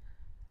သည်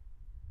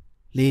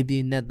လေပြ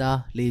ည်နတ်သား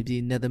လေပြ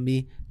ည်နတ်သ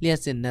မီးလျှက်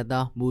စစ်နတ်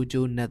သားမူ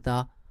ဂျိုနတ်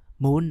သား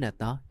မိုးနတ်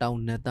သားတောင်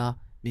နတ်သား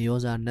မြေရော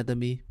စာနတ်သ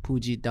မီးဖူ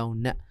ကြီးတောင်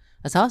နတ်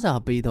အစားအစာ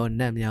ပေးသော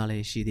နတ်များလ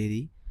ည်းရှိသေးသ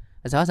ည်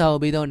အစားအစာ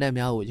ပေးသောနတ်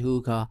များကိုယခု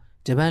အခါ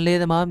ဂျပန်လေ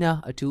သမားများ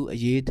အထူးအ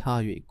ရေးထား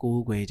၍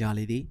ကိုးကွယ်ကြ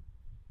လေသည်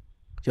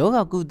ယောဂ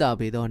ကုသ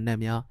ပေးသောနတ်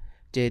များ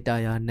ကျေတာ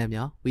ယာနတ်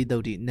များဝိသု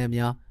ဒ္ဓိနတ်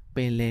များပ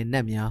င်လယ်န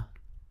တ်များ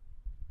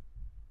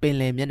ပင်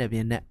လယ်မျက်နှာပြ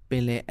င်နတ်ပ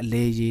င်လယ်အ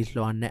လေရေ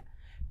လွှာနတ်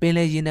ပင်လ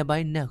ယ်ရေနက်ပို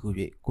င်းနတ်ဟု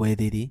၍ကွဲ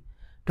သေးသည်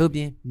ထို့ပြ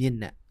င်မြင့်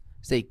နက်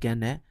စိတ်ကန်း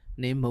နက်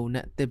နှင်းမုံန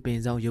က်တစ်ပင်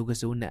ဆောင်ရုပ်က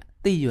စိုးနက်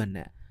တိရွက်န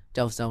က်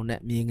ကြောက်ဆောင်န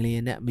က်မြင်က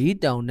လေးနက်မီး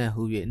တောင်နက်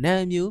ဟူ၍န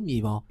တ်မျိုးမြေ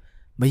ပေါင်း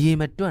မရေ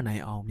မတွက်နို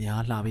င်အောင်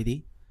များလှပေသည်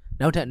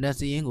နောက်ထပ်နတ်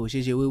စည်းရင်ကိုရှေ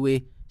ရှေဝေးဝေး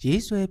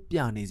ရေးဆွဲပြ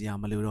နေစရာ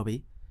မလိုတော့ပေ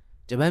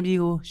ဂျပန်ပြည်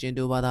ကိုရှင်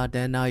တိုဘာသာတ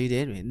န်နာရီ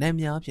ထဲတွင်နတ်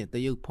များဖြင့်တ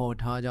ရုတ်ဖော်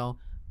ထားကြောင်း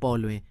ပေါ်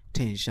လွင်ထ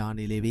င်ရှား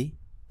နေလေပြီ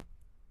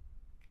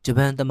ဂျပ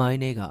န်သမိုင်း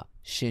တွေက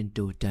ရှင်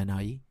တိုတန်နာ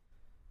ရီ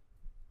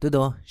သို့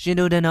သောရှင်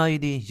တိုတန်နာရီ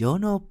သည်ရော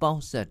နှောပေါ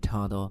င်းဆက်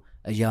ထားသော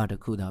အရာတ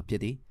စ်ခုသာဖြ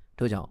စ်သည်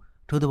ထို့ကြောင့်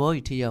ထိုသဘော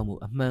၏ထိရောက်မှု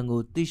အမှန်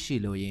ကိုသိရှိ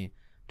လိုရင်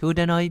ထိုတ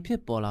န်နာရီဖြစ်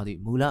ပေါ်လာသည့်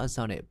မူလအစ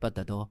နှင့်ပတ်သ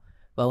က်သော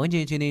ပတ်ဝန်းကျ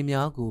င်အခြေအနေ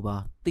များကိုပါ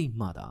သိ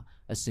မှသာ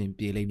အစဉ်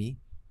ပြေလိမ့်မည်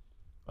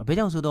အဖေ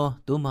ကြောင့်ဆိုသော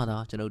သို့မှသာ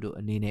ကျွန်ုပ်တို့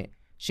အနေနဲ့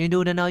ရှင်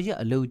တိုတန်နာရီ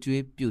အလုပ်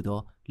ကျွေးပြုသော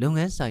လုပ်င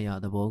န်းဆိုင်ရာ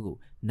သဘောကို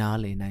နား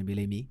လည်နိုင်ပေ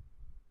လိမ့်မည်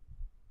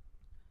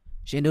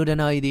ရှင်တိုတန်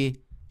နာရီသည်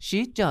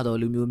ရှေးကြသော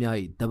လူမျိုးများ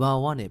၏တဘာ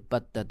ဝနှင့်ပ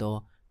တ်သက်သော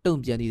တုံ့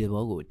ပြန်သည့်သ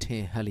ဘောကိုထ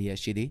င်ဟပ်လျက်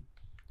ရှိသည်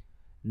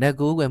နတ်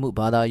ကိုးကွယ်မှု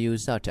ဘာသာယူ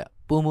ဆထက်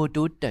ပုံမ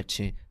တိုးတက်ခြ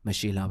င်းမ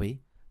ရှိလာပေ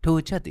ထို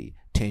ချက်သည်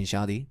ထင်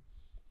ရှားသည်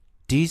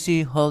DC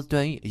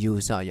Halton ၏အယူ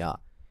အဆအရ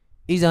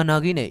အီဇာနာ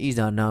ဂီနှင့်အီ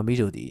ဇာနာမီ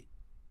တို့သည်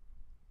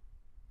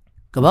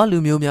ကမ္ဘာလူ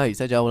မျိုးများ၏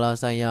စကြဝဠာ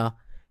ဆိုင်ရာ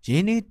ရ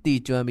င်းနှီးတည်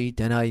ကျွမ်းပြီး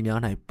ဒဏ္ဍာရီများ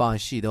၌ပါ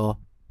ရှိသော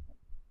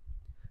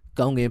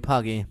ကောင်းကင်ဖ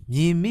ခင်မြ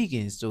င်မိခ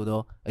င်ဆို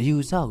သောအယူ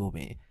အဆကိုပ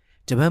င်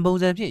ဂျပန်ပုံ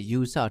စံဖြင့်ယူ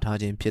ဆထား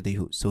ခြင်းဖြစ်သည်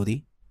ဟုဆိုသည်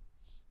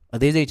အ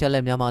သေးစိတ်ချက်လ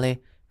က်များမှာလည်း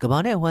ကမ္ဘာ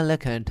နှင့်ဝမ်းလ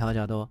က်ခံထား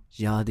ကြသော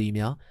ယာသီ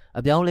များ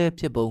အပြောင်းလဲ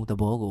ဖြစ်ပုံသ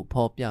ဘောကို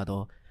ဖော်ပြ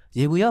သော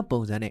ရေဘူးရ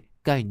ပုံစံနှင့်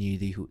ကိုက်ညီ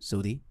သည်ဟု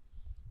ဆိုသည်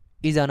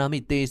အီဇာနာမီ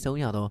တေဆုံး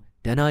ရသော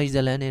ဒဏ္ဍာရီဇ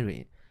လန်းတွ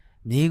င်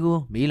မြေကို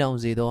မီးလောင်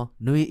စေသော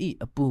ຫນွေ၏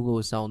အပူကို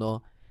ဆောင်သော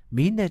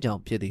မီးနှက်ကြော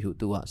င့်ဖြစ်သည်ဟု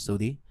သူကဆို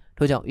သည်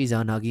ထို့ကြောင့်အီဇာ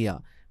နာဂီက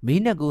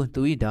မီးနှက်ကို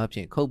သူ၏ဓာတ်ဖြ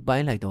င့်ခုတ်ပို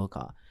င်းလိုက်သောအ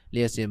ခါ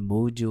လျှက်စင်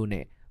မိုးကြိုးနှ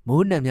င့်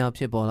မိုးနှက်များ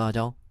ဖြစ်ပေါ်လာ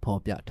ကြောင်း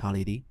ဖော်ပြထား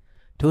လေသည်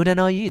ထိုဒဏ္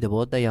ဍာရီသ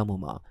ဘောတက်ရောက်မှု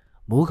မှာ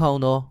မိုးခေါင်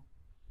သော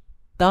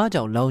တား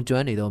ကြောင့်လောင်ကျွ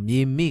မ်းနေသောမြေ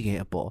မိခင်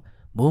အပေါ်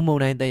မိုးမုန်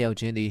တိုင်းတက်ရောက်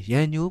ခြင်းသည်ရ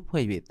န်ညိုး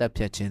ဖွဲ့၍တပ်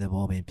ဖြတ်ခြင်းသ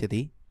ဘောပင်ဖြစ်သ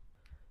ည်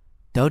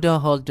ဒေါက်တာ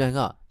ဟော်တန်က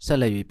ဆက်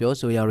လက်၍ပြော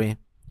ဆိုရာတွင်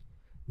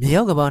မြေ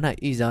ရောက်ကမ္ဘာ၌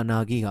အီဇာနာ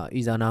ဂီက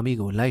အီဇာနာမီ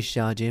ကိုလိုက်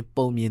ရှာခြင်း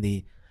ပုံမြင်သည်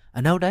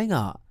အနောက်တိုင်းက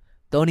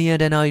တောနီယန်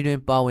ဒဏ္ဍာရီတွင်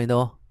ပါဝင်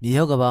သောမြေ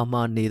ရောက်ကမ္ဘာမှ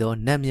နေသော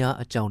နတ်များ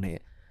အကြောင်းနှင့်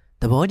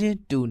သဘောချင်း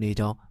တူနေ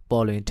ကြောင်း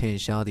ပေါ်လွင်ထင်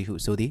ရှားသည်ဟု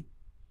ဆိုသည်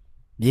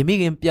မြေမိ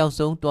ခင်ပျောက်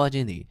ဆုံးသွားခြ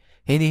င်းသည်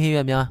ဟင်းသီးဟင်းရွ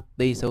က်များ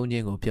သိဆုံးခြ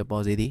င်းကိုဖြစ်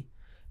ပေါ်စေသည်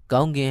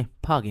ကောင်းကင်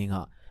ဖခင်က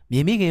မြေ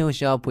မိခင်ကို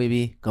ရှာဖွေ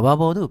ပြီးကမ္ဘာ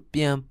ပေါ်သို့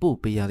ပြန်ပို့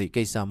ပေးရသည့်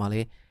ကိစ္စမှာလ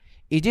ည်း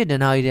အီဂျစ်ဒ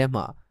ဏ္ဍာရီထဲ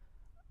မှ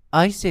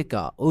အိုက်ဆစ်က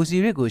အိုစီ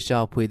ရစ်ကိုရှာ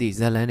ဖွေသည့်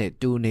ဇလန်းနှင့်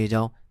တူနေ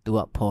ကြောင်းသူက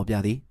ဖော်ပြ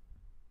သည်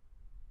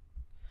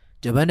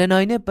ဂျပန်ဒဏ္ဍာ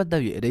ရီနှင့်ပတ်သ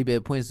က်၍အဓိပ္ပာ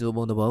ယ်ဖွင့်ဆို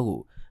ပုံသဘောကို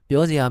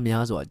ပြောစရာ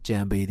များစွာကြံ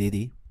ပေသေးသ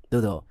ည်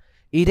သို့သော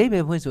ဤအဓိပ္ပာ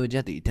ယ်ဖွင့်ဆိုချ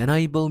က်သည်ဒဏ္ဍာ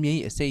ရီပုံမြင်၏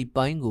အစိပ်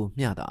ပိုင်းကို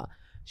မျှသာ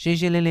ရှင်း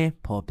ရှင်းလင်းလင်း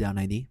ဖော်ပြ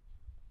နိုင်သည်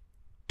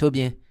ထို့ပြ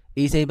င်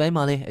ဤစိပ်ပိုင်း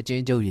မှာလည်းအချ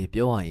င်းချုပ်၍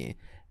ပြောရရင်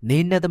နေ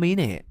နတ်သမီး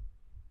နှင့်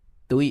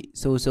သူ၏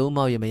ဆိုဆုံး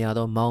မောက်ရမရ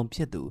သောမောင်ဖြ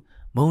စ်သူ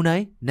မုံတို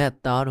င်းနတ်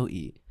သားတို့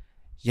၏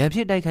ရန်ဖြ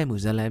စ်တိုက်ခိုက်မှု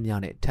ဇလန်း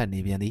များနှင့်ထပ်နေ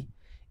ပြန်သည်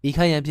ဤ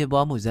ခိုင်ရန်ဖြစ်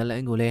ပွားမှုဇလ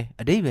န်းကိုလည်း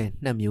အဓိပ္ပာယ်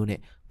နှစ်မျိုးနှ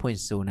င့်ဖွင့်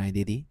ဆိုနိုင်သ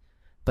ည်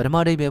ပထမ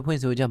အဓိပ္ပာယ်ဖွင့်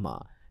ဆိုချက်မှာ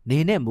နေ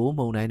နှင့်မိုး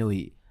မုံတိုင်းတို့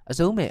၏အ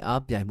စုံမဲ့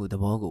အားပြိုင်မှုသ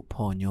ဘောကို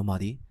ဖော်ညွှန်းပါ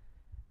သည်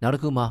နောက်တ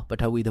စ်ခုမှာပ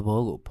ထဝီသဘော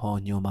ကိုဖော်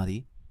ညွှန်းပါသ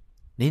ည်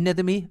နေနတ်သ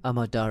မီးအမ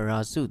တာရာ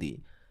စုသည်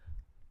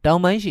တော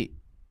င်ပိုင်းရှိ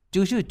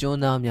ကျူရှုကျွန်း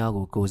သားများ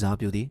ကိုကိုစား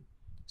ပြုသည်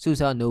ဆု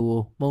ဆာနိုဝ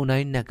မုံတို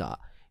င်းနက်က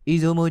ဤ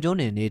ဇိုမိုကျွန်း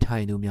တွင်နေထို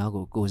င်သူများ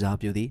ကိုကိုစား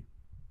ပြုသည်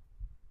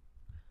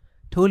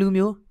ထိုလူ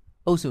မျိုး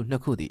အုပ်စုနှ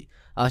စ်ခုသည်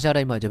အာရှ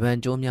တိုက်မှဂျပန်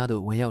ကျွန်းများ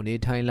သို့ဝင်ရောက်နေ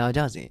ထိုင်လာ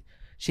ကြစဉ်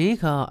ရှေး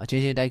ခါအချ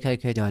င်းချင်းတိုက်ခိုက်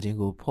ခဲ့ကြခြင်း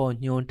ကိုဖော်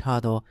ညွှန်း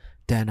ထားသော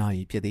ဒဏ္ဍာ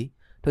ရီဖြစ်သည်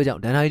ထို့ကြော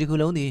င့်ဒဏ္ဍာရီတစ်ခု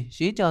လုံးသည်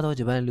ရှေးကြသော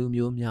ဂျပန်လူ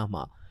မျိုးများ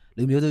မှ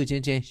လူမျိုးစုချ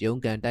င်းချင်းရု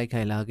န်းကန်တိုက်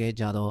ခိုက်လာခဲ့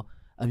ကြသော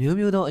အမျိုး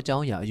မျိုးသောအကြော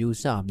င်းအရာအယူ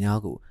ဆများ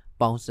ကို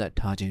ပေါင်းစပ်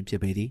ထားခြင်းဖြ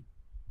စ်ပေသည်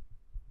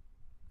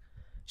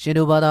ရှင်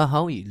တိုဘာသာ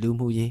ဟောင်း၏လူ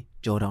မှုရေး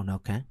ကြောတောင်နော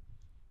က်ခံ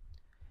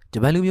ဂျ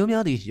ပန်လူမျိုး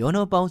များသည်ရော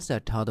နှောပေါင်းဆ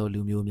က်ထားသော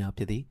လူမျိုးများ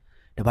ဖြစ်သည်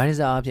တပိုင်းတ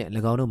စားအားဖြင့်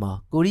၎င်းတို့မှာ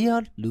ကိုရီး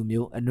ယားလူ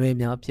မျိုးအနွယ်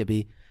များဖြစ်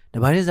ပြီးတ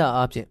ပိုင်းတစား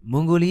အားဖြင့်မွ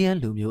န်ဂိုလီးယန်း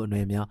လူမျိုးအနွ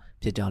ယ်များ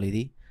ဖြစ်ကြလေသ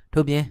ည်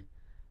ထို့ပြင်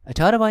အ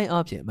ခြားတစ်ပိုင်း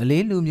အားဖြင့်မ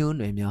လေးလူမျိုး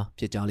နွယ်များ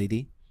ဖြစ်ကြလေသ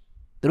ည်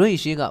သူတို့၏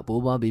ရှေးက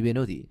ဘိုးဘွားဘီဘင်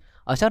တို့သည်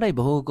အာရှတိုက်ဗ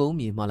ဟိုကုန်း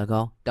မြေမှ၎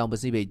င်းတောင်ပ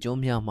စိဖိတ်ကျွ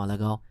န်းများမှ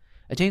၎င်း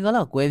အချိန်ကာလ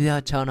ကွဲ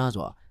ပြားခြားနား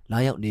စွာလာ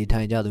ရောက်နေ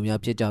ထိုင်ကြသူများ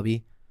ဖြစ်ကြပြီး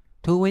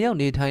ထိုဝင်ရောက်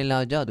နေထိုင်လာ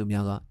ကြသူ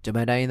များကဂျပ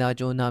န်တိုင်းသား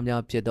ကျွန်းသား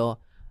များဖြစ်သော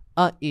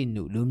အအီ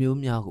နုလူမျိုး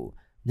များကို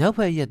မြောက်ဖ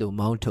က်ရက်သို့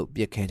မောင်းထုတ်ပ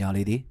စ်ခဲ့ကြ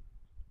လေသည်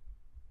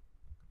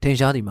ထင်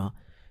ရှားသည်မှာ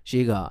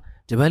ရှေးက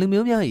ဂျပန်လူ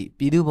မျိုးများ၏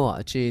ပြည်သူ့ဘဝ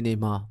အခြေအနေ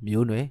မှာ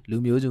မျိုးနွယ်လူ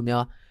မျိုးစု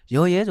များ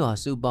ရော်ရဲစွာ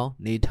စုပေါင်း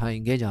နေထိုင်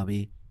ခဲ့ကြ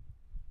ပြီး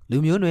လူ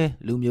မျိုးနွယ်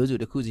လူမျိုးစု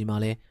တစ်ခုစီမှာ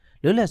လည်း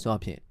လွတ်လပ်စွာ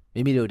ဖြင့်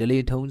မိမိတို့ဒ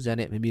လေးထုံးစံ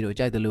နဲ့မိမိတို့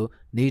ကြိုက်သလို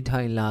နေ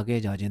ထိုင်လာခဲ့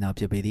ကြခြင်းသာ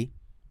ဖြစ်ပေသည်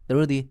သူ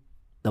တို့သည်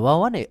တဘာ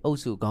ဝနှင့်အုပ်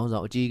စုကောင်းဆော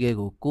င်အကြီးအကဲ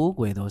ကိုကိုး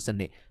ကွယ်သောစ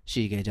နစ်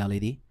ရှိခဲ့ကြလေ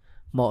သည်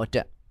မော်အတ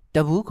က်တ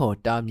ပူးခေါ်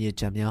တာမြေ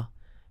ချက်များ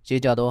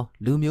ရှေးကြသော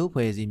လူမျိုး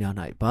ဖွဲ့စည်းများ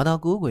၌ဘာသာ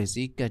ကိုးကွယ်စ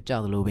ည်းကပ်ကြ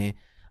သလိုပင်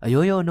အ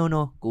ယောယောနှုံ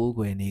နှောကိုး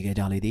ကွယ်နေခဲ့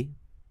ကြလေသည်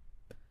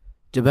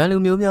ဂျပန်လူ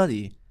မျိုးများသ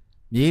ည်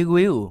မြေ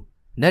ခွေးကို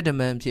နတ်တ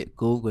မန်ဖြစ်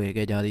ကိုးကွယ်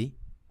ခဲ့ကြသည်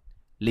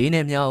လေးနှ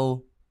င့်မြောက်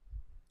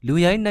လူ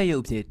ရိုင်းနှက်ရု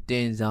ပ်ဖြစ်တ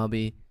င်စား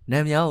ပြီးန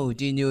တ်များကို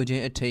ကြီးညိုခြ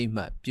င်းအထိတ်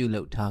မှတ်ပြု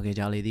လုပ်ထားခဲ့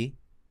ကြလေသည်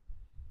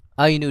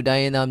အာယီနုတို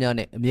င်းရင်းသားများ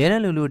နဲ့အမြဲတ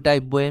မ်းလူတို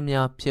က်ပွဲ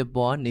များဖြစ်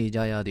ပွားနေကြ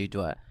ရသည့်အ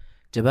တွက်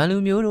ဂျပန်လူ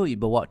မျိုးတို့၏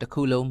ဘဝတစ်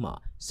ခုလုံးမှာ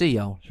စစ်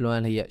ရောင်လွှ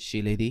မ်းလျက်ရှိ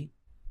လေသည်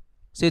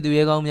စစ်သူ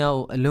ရဲကောင်းများ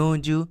ကိုအလွန်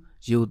ကျူး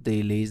ယူ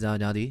သေးလေးစား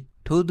ကြသည်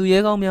ထိုသူရဲ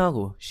ကောင်းများ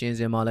ကိုရှင်စ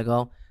င်မှ၎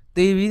င်း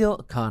တေပြီးသော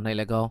အခါ၌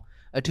၎င်း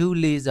အထူး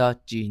လေးစား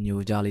ကြည်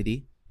ညိုကြလေသည်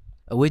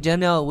အဝတ်ကျမ်း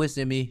များကိုဝတ်ဆ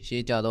င်ပြီး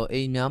ရှေးကြသောအိ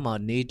မ်များမှ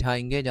နေထို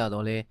င်ခဲ့ကြ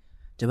တော့လဲ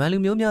ဂျပန်လူ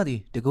မျိုးများသည်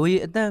တကိုယ်ရ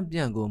ည်အသန့်ပြ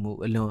န့်ကိုမှု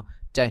အလွန်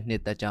ကြိုက်နှ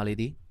စ်သက်ကြလေ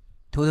သည်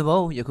ထိုသ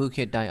ဘောယခု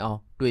ခေတ်တိုင်အောင်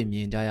တွေ့မြ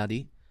င်ကြရသ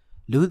ည်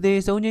လူ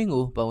သေးဆုံးခြင်း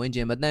ကိုပတ်ဝန်းကျ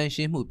င်မတန်ရှ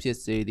င်းမှုဖြစ်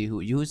စေသည်ဟု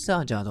ယူဆ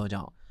ကြသော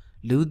ကြောင့်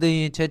လူသေး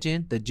ရင်ချက်ချင်း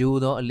တကြို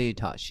သောအလေး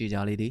ထားရှိကြ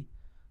လေသည်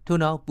ထို့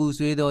နောက်ပူ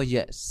ဆွေးသောရ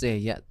က်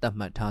10ရက်သတ်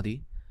မှတ်ထားသည်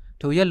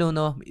ထိုရက်လွန်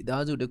သောမိ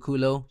သားစုတစ်ခု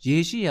လုံးရေ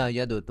ရှိရာရ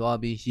က်သို့သွား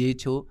ပြီးရေ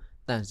ချိုး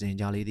တန့်စင်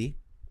ကြလေသည်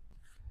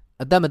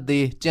အသက်မ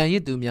သေးကြံရ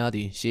စ်သူများသ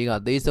ည်ရှေးက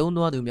သေဆုံး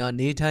သွားသူများ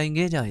နေထိုင်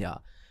ခဲ့ကြရာ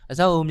အ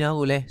ဆောက်အုံများ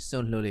ကိုလည်းစွ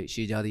န့်လွှတ်လေ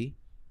ရှိကြသည်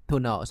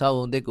ထို့နောက်အဆောက်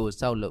အုံသစ်ကို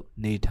ဆောက်လုပ်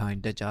နေထိုင်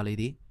တတ်ကြလေ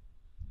သည်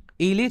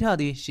ဤလေးထား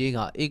သည်ရှေးက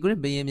ဧကရစ်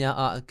ဘရင်များ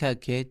အားအခက်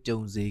ခဲကြုံ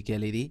စေခဲ့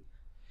လေသည်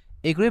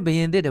ဧကရစ်ဘရ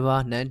င်သစ်တစ်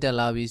ပါးနန်းတက်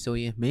လာပြီးဆို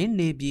ရင်မင်း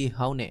နေပြည်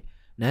ဟောင်းနဲ့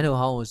နန်းတော်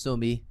ဟောင်းကိုစွန့်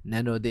ပြီးန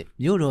န်းတော်သစ်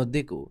မြို့တော်သ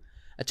စ်ကို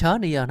အခြား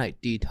နေရာ၌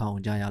တည်ထောင်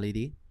ကြရလေသ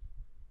ည်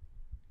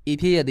ဤ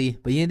ဖြစ်ရသည်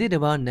ဘရင်သစ်တ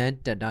စ်ပါးနန်း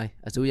တက်တိုင်း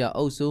အစိုးရ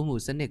အုပ်စိုးမှု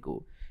စနစ်ကို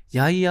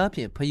ယာယီအားဖြ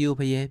င့်ဖျို့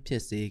ဖျဲဖြ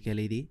စ်စေခဲ့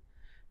လေသည်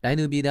တိုင်း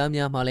သူပြည်သား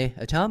များမှလည်း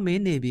အခြားမ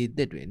င်းနေပြည်သ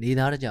စ်တွင်နေ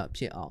သားတကြ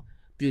ဖြစ်အောင်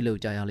ပြုလုပ်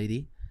ကြရလေသ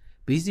ည်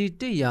BC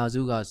 1ရာ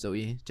စုကဆို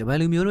ရင်ဂျပန်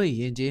လူမျိုးတို့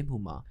ယဉ်ကျေးမှု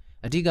မှာ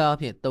အဓိကအ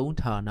ဖြစ်3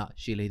ဌာန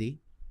ရှိလေသည်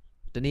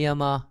တနေရာ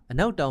မှာအ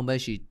နောက်တောင်ဘက်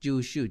ရှိကျူ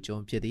ရှုကျွ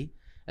န်းဖြစ်သည်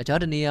အခြား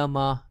တနေရာ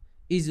မှာ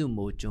ဣဇု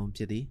မိုကျွန်း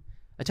ဖြစ်သည်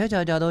အချက်ချာ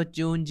ကြသော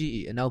ကျွန်းကြီး၏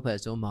အနောက်ဘက်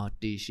စွန်းမှာ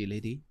တည်ရှိလေ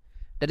သည်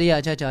တတိယ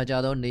အချက်ချာကြ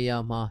သောနေရာ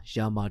မှာ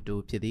ယာမာတို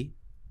ဖြစ်သည်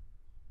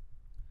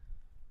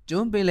ကျွ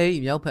န်းပင်လယ်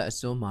၏မြောက်ဘက်အ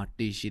စွန်းမှာတ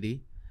ည်ရှိသည်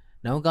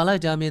နောက်ကာလ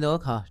ကြာမြင့်သော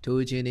အခါထို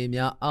အခြေအနေ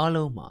များအား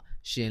လုံးမှာ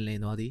ရှင်းလ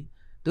င်းသွားသည်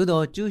သို့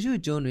သောကျူရှု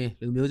ကျွန်းတွင်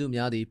လူမျိုးစု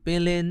များသည်ပ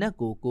င်လယ်နက်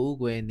ကိုကိုး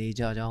ကွယ်နေ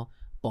ကြကြောင်း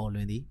ပေါ်လွ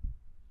င်သည်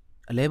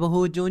အလဲဗ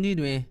ဟိုကျွန်းကြီး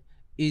တွင်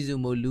ဣဇု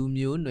မိုလူ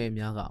မျိုးနွယ်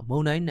များကမု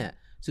န်တိုင်းနှင့်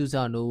စူ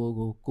ဆာနိုဝို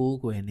ကိုကိုး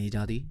ကွယ်နေကြ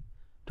သည်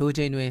ထို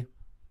ချိန်တွင်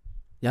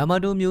ယာမာ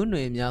တိုမျိုးနွ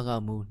ယ်များက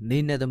မူနေ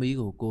နက်သမီး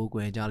ကိုကိုးကွ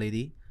ယ်ကြလေသ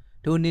ည်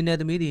ထိုနေနက်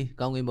သမီးသည်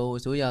ကောင်းကင်ဘုံ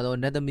အစိုးရသော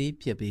နတ်သမီး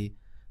ဖြစ်ပြီး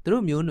သူ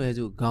တို့မျိုးနွယ်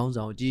စုခေါင်း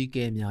ဆောင်ကြီး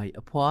ကဲများ၏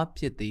အဖွား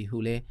ဖြစ်သည်ဟု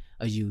လည်း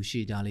အယူ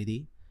ရှိကြလေသ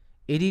ည်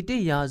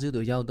81ရာစု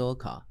သို့ရောက်သောအ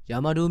ခါယာ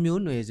မာတို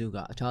မျိုးနွယ်စုက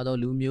အခြားသော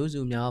လူမျိုး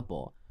စုများအ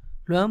ပေါ်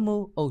လွှမ်း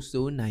မိုးအုပ်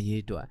စိုးနိုင်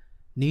ရေးအတွက်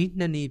နီး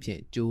နှစ်နည်းဖြ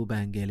င့်ကြိုးပ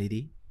မ်းခဲ့လေသ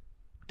ည်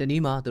တန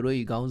ည်းမှာသူတို့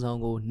၏ခေါင်းဆောင်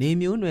ကိုနေ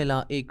မျိုးနွယ်လာ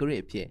ဧကရ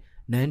စ်ဖြစ်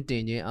နန်းတ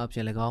င်ခြင်းအဖြ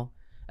စ်၎င်း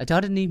အ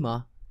ခြားတနည်းမှာ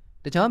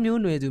တခြား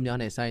မျိုးနွယ်စုများ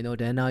နှင့်ဆိုင်သော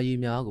ဒဏ္ဍာရီ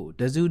များကို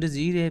တစုတစ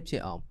ည်းတည်းဖြ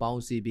စ်အောင်ပေါ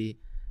င်းစည်းပြီး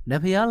န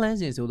တ်ဖျားလန်း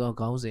စဉ်ဆိုသော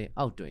ခေါင်းစဉ်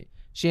အောက်တွင်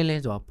ရှင်းလ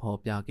င်းစွာဖော်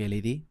ပြခဲ့လေ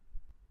သည်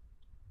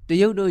တ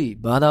ရုတ်တို့၏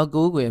ဘာသာ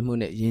ကိုးကွယ်မှု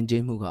နှင့်ယဉ်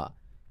ကျေးမှုက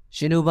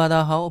ရှင်တို့ဘာသာ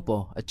ဟောင်းအ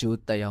ပေါ်အကျိုး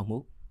သက်ရောက်မှု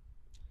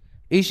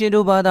ဤရှင်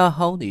တို့ဘာသာ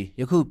ဟောင်းသည်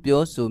ယခု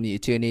ပြောဆိုမည့်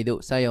အခြေအနေ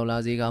သို့ဆိုက်ရောက်လာ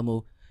စေကမူ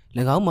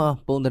၎င်းမှာ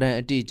ပုံသဏ္ဍာန်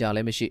အတိအကျလ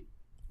ည်းမရှိ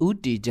ဥ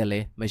တီချက်လ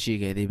ည်းမရှိ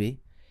ခဲ့သေးပေ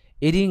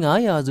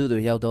89ရာစု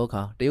သို့ရောက်သောအ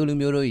ခါတရုတ်လူ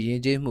မျိုးတို့၏ယ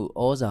ဉ်ကျေးမှု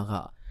ဩဇာက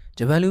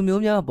ဂျပန်လူ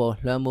မျိုးများအပေါ်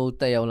လွှမ်းမိုး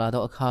တက်ရောက်လာ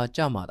သောအခါကြ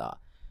မှသာ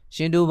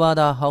ရှင်တို့ဘာ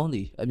သာဟောင်းသ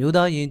ည်အမျိုး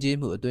သားယဉ်ကျေး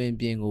မှုအသွင်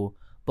ပြင်ကို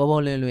ပေါ်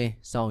ပေါ်လွင်လွင်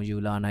ဆောင်ယူ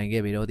လာနိုင်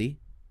ခဲ့ပေတော့သည်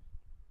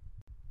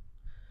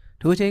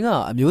ထိုချိန်က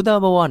အမျိုးသား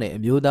ဘဝနှင့်အ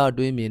မျိုးသားအ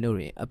တွင်းမြင်တို့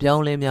တွင်အပြော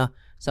င်းအလဲများ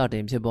စတ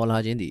င်ဖြစ်ပေါ်လာ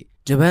ခြင်းသည်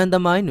ဂျပန်သ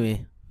မိုင်းတွင်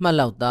မှတ်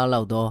လောက်သား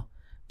လောက်သော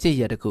ဖြစ်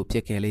ရတစ်ခုဖြ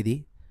စ်ခဲ့လေသည်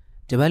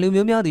ဂျပန်လူ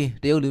မျိုးများသည်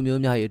တရုတ်လူ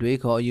မျိုးများ၏အတွေး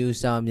ခေါ်အယူအ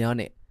ဆများ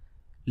နှင့်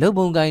လုပ်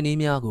ပုံကိုင်နည်း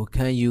များကို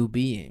ခံယူ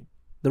ပြီးရင်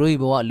သူတို့၏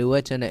ဘဝလိုအ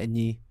ပ်ချက်နှင့်အ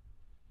ညီ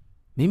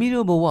မိမိ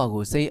တို့ဘဝ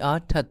ကိုစိတ်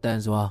အားထက်သန်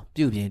စွာ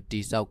ပြုပြင်တ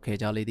ည်ဆောက်ခဲ့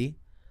ကြလေသည်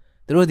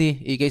သူတို့သည်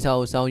ဤကိစ္စ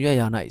ကိုဆောင်ရွက်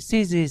ရာ၌စ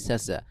စ်စစ်ဆ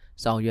က်ဆက်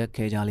ဆောင်ရွက်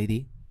ခဲ့ကြလေသ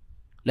ည်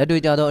လက်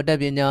တွေ့ကြသောအတတ်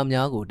ပညာ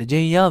များကိုတစ်ချိ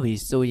န်ရပြီ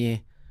ဆိုရင်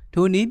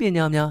ထိုနည်းပ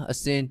ညာများအ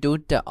စဉ်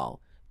တိုးတက်အောင်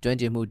ကျွမ်း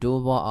ကျင်မှု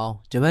တိုးပွားအောင်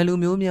ဂျပန်လူ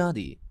မျိုးများသ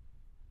ည်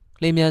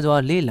လျင်မြန်စွာ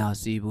လေ့လာ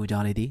စီပူကြ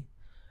လေသည်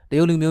တ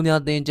ရုတ်လူမျိုး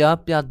များသင်ကြား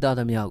ပြသ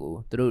သမျှကို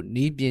သူတို့န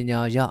ည်းပညာ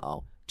ရအော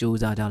င်ကြိုး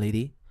စားကြလေသ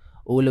ည်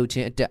အိုးလှုပ်ခြ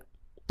င်းအတက်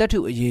တက်ထု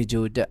အရေး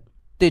ကြိုတက်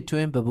တစ်ထွ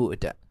င်းပပုအ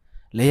တက်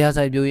လေယာ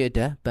စိုက်ပျိုးရေးအတ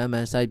က်ပန်းမ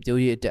န်စိုက်ပျိုး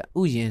ရေးအတက်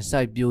ဥယျင်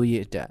စိုက်ပျိုး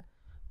ရေးအတက်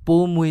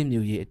ပိုးမွေး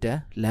မြူရေးအတက်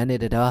လမ်းနဲ့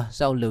တရား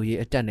စောက်လုပ်ရေး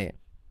အတက်နဲ့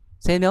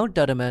ဆယ်မြောင်း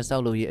တာတမန်စော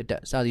က်လုပ်ရေးအတ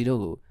က်စသည်တို့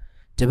ကို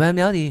ဂျပန်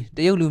များသည်တ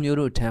ရုတ်လူမျိုး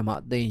တို့ထံမှ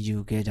သင်ယူ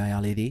ခဲ့ကြရ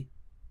လေသည်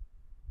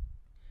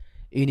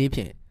ဤနည်းဖြ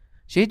င့်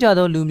ရှေးကြ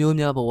သောလူမျိုး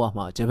များဘဝ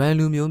မှဂျပန်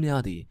လူမျိုး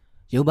များသည်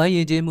ရုပ်ပိုင်းယ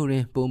ဉ်ကျေးမှုတွ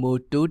င်ပုံမ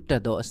တိုးတ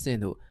က်သောအဆင့်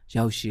သို့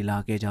ရောက်ရှိလာ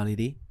ခဲ့ကြလေ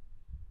သည်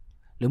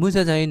လူမှုဆ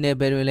က်ဆံရေးနယ်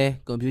ပယ်တွင်လည်း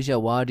ကွန်ပျူတာ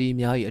ဝါဒီ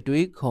များ၏အ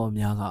တွေးခေါ်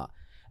များက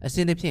အစ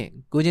ဉ်တစ်ဖြင့်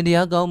ကိုကျင်တ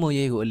ရားကောင်းမွန်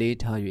ရေးကိုအလေး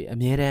ထား၍အ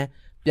မြဲတမ်း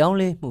ပြောင်း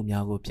လဲမှု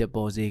များကိုဖြစ်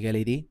ပေါ်စေခဲ့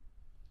လေသည်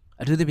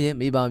အထူးသဖြင့်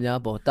မိဘများ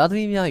ပေါ်သားသ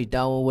မီးများ၏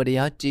တာဝန်ဝတ္တ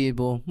ရားကျေ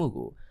ပွန်မှု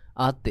ကို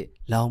အားသစ်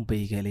လောင်း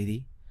ပေးခဲ့လေသ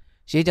ည်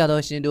ရှေးကြသော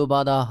ရှင်တို့ဘာ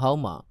သာဟော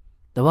င်းမှာ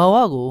တဘာဝ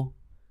ကို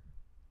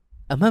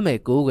အမှတ်မဲ့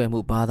ကိုးကွယ်မှု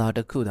ဘာသာတ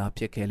စ်ခုသာ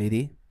ဖြစ်ခဲ့လေသ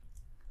ည်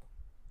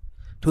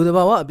ထိုတ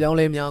ဘာဝအပြောင်း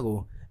လဲများကို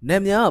န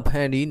တ်များဖ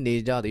န်တီးနေ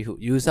ကြသည်ဟု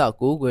ယူဆ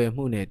ကိုးကွယ်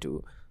မှုနဲ့တူ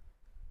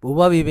ဘိုး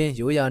ဘွားဘီပင်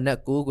ရိုးရာနတ်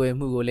ကိုးကွယ်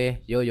မှုကိုလည်း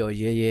ရော့ရော့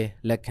ရဲရဲ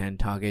လက်ခံ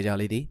ထားခဲ့ကြ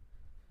လေသည်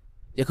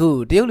ယခု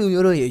တရုတ်လူ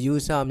မျိုးတို့၏အယူ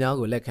အဆများ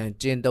ကိုလက်ခံ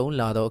ကျင့်သုံး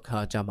လာသောအခါ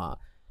ကျမှ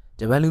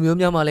ဂျပန်လူမျိုး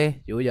များမှလည်း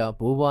ရိုးရာ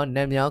ဘိုးဘွားန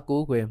တ်များ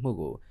ကိုးကွယ်မှု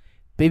ကို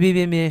ပြပြပြ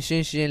င်းရှ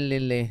င်းရှင်းလ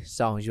င်းလင်း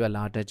ဆောင်ရွက်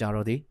လာတတ်ကြ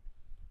တော့သည်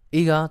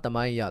ဤကားသ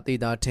မိုင်းရသိ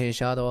တာထင်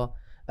ရှားသော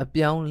အ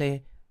ပြောင်းလဲ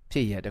ဖြ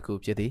စ်ရတစ်ခု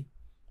ဖြစ်သည်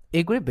ဧ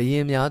ကရစ်ဘရ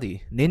င်များသည်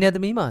နေနယ်သ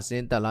မီးမှဆ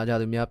င်းသက်လာကြ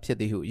သူများဖြစ်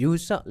သည်ဟုယူ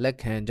ဆလက်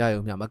ခံကြ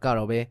ရုံမျှမက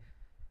တော့ပဲ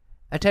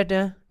အထက်တ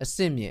န်းအဆ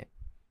င့်မြင့်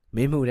မ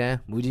င်းမှုတန်း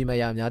မူကြီးမ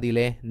ယားများသည်လ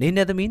ည်းနေန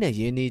ယ်သမီးနှင့်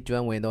ရင်းနှီးကျွ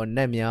မ်းဝင်သောန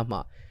တ်များမှ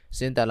ဆ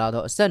င်းသက်လာ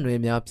သောအဆက်နွယ်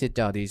များဖြစ်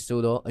ကြသည်ဆို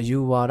သောအယူ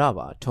ဝါဒ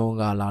ပါထွန်း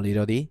ကားလာလေ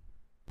တော့သည်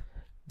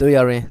တို့ရ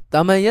ရင်တာ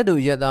မန်ရက်သူ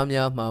ရက်သား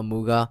များမှမူ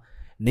ကား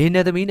နေန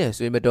ယ်သမီးနှင့်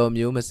ဆွေမတော်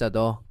မျိုးမဆက်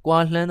သောကွာ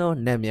လှမ်းသော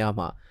နတ်များ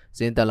မှဆ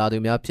င်းသက်လာသူ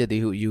များဖြစ်သ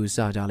ည်ဟုယူဆ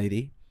ကြလေသ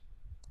ည်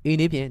ဤ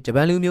နည်းဖြင့်ဂျပ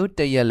န်လူမျိုးတ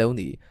ရက်လုံး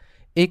သည်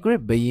ဧကရ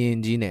စ်ဘရင်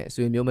ကြီးနှင့်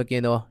ဆွေမျိုးမက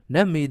င်းသောန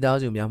တ်မိသား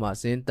စုများမှ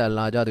ဆင်းသက်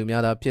လာကြသူ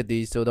များသာဖြစ်သ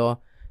ည်ဆိုသော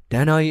ဒ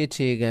ဏ္ဍာရီအ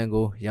ခြေခံ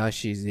ကိုရ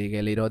ရှိစေ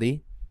ခဲ့လေတော့သည်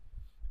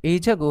ဤ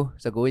ချက်ကို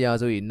19ရာ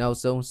စု၏နောက်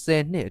ဆုံး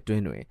10နှစ်အတွ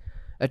င်းတွင်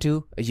အထူး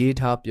အရေး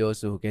ထားပြော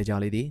ဆိုခဲ့ကြ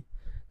လေသည်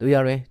တို့ရ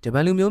တွင်ဂျပ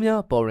န်လူမျိုးများ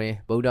ပေါ်တွင်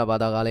ဗုဒ္ဓဘာ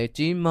သာကလည်း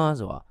ကြီးမား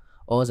စွာ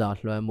ဩဇာ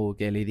လွှမ်းမိုး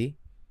ခဲ့လေသည်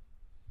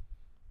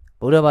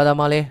ဗုဒ္ဓဘာသာ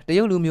မှာလည်းတ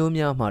ရုတ်လူမျိုး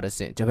များမှတဆ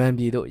င့်ဂျပန်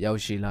ပြည်သို့ရောက်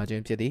ရှိလာခြ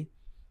င်းဖြစ်သည်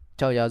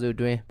6ရာစု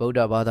တွင်ဗုဒ္ဓ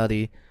ဘာသာသ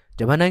ည်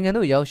ဂျပန်နိုင်ငံ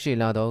သို့ရောက်ရှိ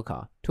လာသောအခါ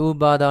ထို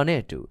ဘာသာနှ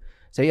င့်အတူ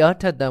စိတ်အား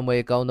ထက်သန်ဖွ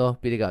ယ်ကောင်းသော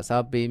ပိဋကစာ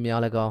ပေများ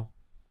၎င်း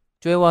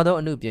ကျွဲဝါသော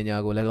အမှုပညာ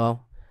ကို၎င်း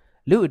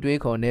လူအတွေး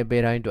ခေါ်နေပေ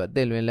တိုင်းအတွက်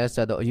သိလွင်လက်ဆ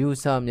က်သောအယူအ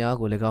ဆများ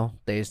ကို၎င်း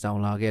တည်ဆောင်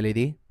လာခဲ့လေ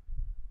သည်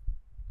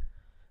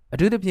အ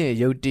ထူးသဖြင့်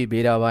ယုတ်တိဗေ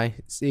ဒပိုင်း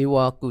စေ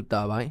ဝါကုတ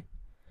ပိုင်း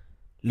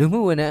လူမှု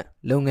ဝန်ထမ်း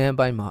လုပ်ငန်း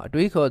ပိုင်းမှာအ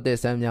တွေးခေါ်သစ်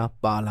ဆန်းများ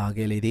ပါလာ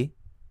ခဲ့လေသည်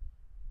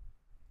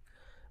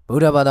ဗု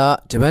ဒ္ဓဘာသာ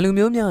ဂျပန်လူ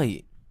မျိုးများ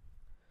၏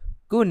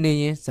ကိုနေ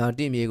ရင်ဇာ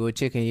တိမြေကို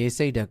ချစ်ခင်ရေး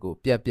စိတ်ဓာတ်ကို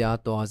ပြတ်ပြား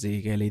သွားစေ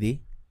ခဲ့လေသည်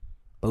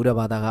ဗုဒ္ဓ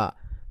ဘာသာက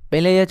ပ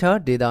င်လယ်ရချား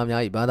ဒေသ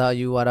များ၏ဘာသာအ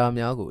ယူဝါဒ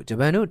များကိုဂျ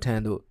ပန်တို့ထံ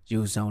သို့ယူ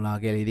ဆောင်လာ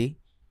ခဲ့လေသည်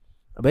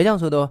အဘဲကြော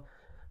င့်ဆိုသော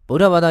ဗု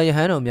ဒ္ဓဘာသာယဟ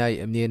န်တော်များ၏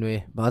အမြင်တွင်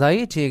ဘာသာ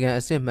ရေးအခြေခံ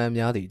အစစ်မှန်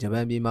များသည့်ဂျပ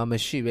န်ပြည်မှာမ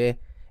ရှိဘဲ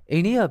အိ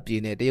န္ဒိယပြ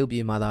ည်နှင့်တရုတ်ပြ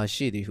ည်မှာသာ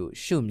ရှိသည်ဟု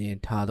ရှုမြင်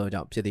ထားသော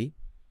ကြောင့်ဖြစ်သည်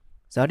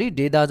ဇာတိ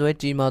ဒေသဆွဲ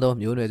ကြီးမားသော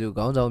မျိုးနွယ်စု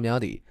ခေါင်းဆောင်များ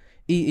သည်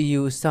ဤအ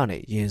ယူအဆနှ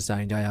င့်ရင်ဆို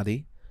င်ကြရသ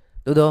ည်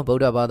သို့သောဗု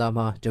ဒ္ဓဘာသာ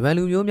မှာဂျပန်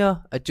လူမျိုးများ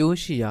အကျိုး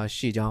ရှိရာ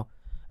ရှိကြောင်း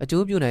အ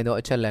ကျိုးပြုနိုင်သော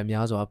အချက်လက်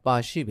များစွာပါ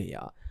ရှိပေ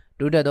ရာ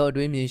တိုးတက်သောအ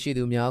တွင်းမြင်ရှိ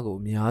သူများကို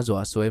များစွာ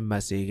ဆွဲမှ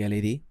တ်စေခဲ့လေ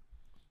သည်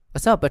အ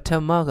စပထ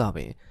မကပ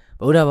င်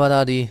ဗုဒ္ဓဘာသာ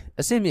သည်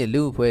အစစ်မြစ်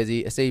လူအဖွဲ့အစ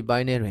ည်းအစိပ်ပို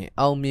င်းတွင်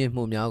အောင်မြင်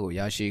မှုများကိုရ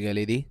ရှိခဲ့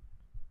လေသည်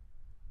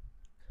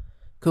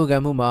ခုခံ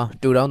မှုမှာ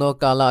တူတောင်းသော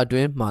ကာလအတွ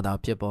င်းမှသာ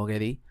ဖြစ်ပေါ်ခဲ့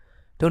သည်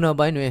ထို့နောက်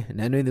ပိုင်းတွင်န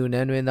န်းတွင်သူန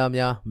န်းတွင်သား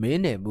များမင်း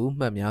နှင့်မူး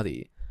မှတ်များသ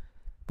ည်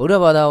ဗုဒ္ဓ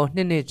ဘာသာကို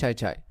နှစ်ချို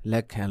က်လ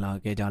က်ခံလာ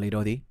ခဲ့ကြလေ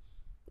တော့သည်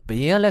ဘု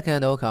ရင်ကလက်ခံ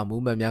သောအခါ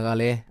မူးမှတ်များက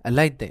လည်းအ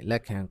လိုက်တဲ့လ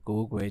က်ခံ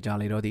ကိုးကွယ်ကြ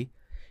လေတော့သည်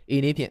ဤ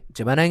နည်းဖြင့်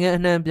ဂျပန်နိုင်ငံ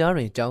အနှံပြား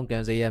တွင်ကြောင်းက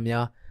န်စရ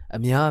များအ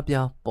များအ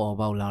ပြားပေါ်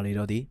ပေါက်လာလေ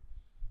တော့သည်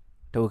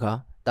ထို့အခါ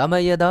တာမ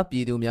န်ရသားပြ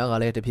ည်သူများက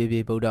လည်းတဖြည်းဖြ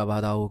ည်းဗုဒ္ဓဘာ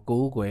သာကို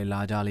ကိုးကွယ်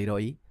လာကြလေ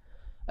တော့၏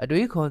အ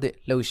တွေးခေါ်သည့်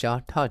လှုပ်ရှား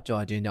ထကြွ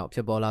ခြင်းကြောင့်ဖြ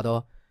စ်ပေါ်လာသော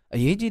အ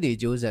ရေးကြီးသည့်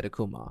ကျိုးဆက်တစ်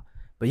ခုမှာ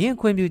ဘရင်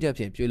ခွင့်ပြုချက်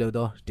ဖြင့်ပြုလုပ်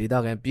သောဒေသ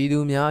ခံပြည်သူ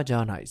များ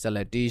ကြား၌ဆက်လ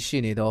က်တည်ရှိ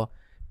နေသော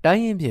တို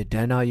င်းရင်းဖြင့်ဒ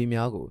ဏ္ဍာရီ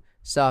များကို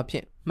စာဖြ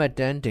င့်မှတ်တ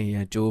မ်းတင်ရ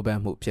န်ကြိုးပ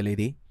မ်းမှုဖြစ်လေ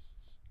သည်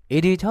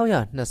AD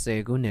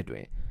 620ခုနှစ်တွ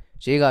င်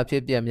ရှေးကဖြ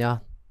စ်ပျက်များ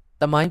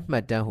သမိုင်းမှ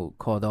တ်တမ်းဟု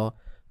ခေါ်သော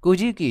ကို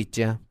ကြီးကီကျ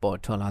မ်းပေါ်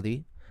ထွက်လာသည်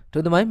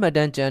ထိုသမိုင်းမှတ်တ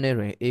မ်းကျမ်းထဲ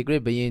တွင်ဧကရ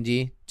စ်ဘရင်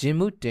ကြီးဂျင်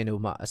မုတင်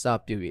တို့မှအစ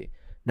ပြု၍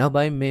နောက်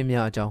ပိုင်းမင်း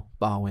များအကြောင်း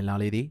ပါဝင်လာ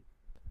လေသည်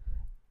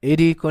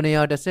AD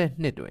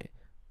 912တွင်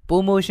ပို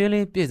မိုရှင်းလ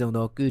င်းပြည့်စုံ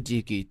သောကူဂျီ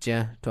ကီကျ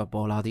မ်းထွက်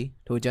ပေါ်လာသည်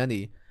ထိုကျမ်းသ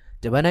ည်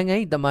ဂျပန်နိုင်ငံ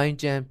၏သမိုင်း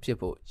ကျမ်းဖြစ်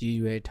ဖို့ရည်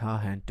ရွယ်ထား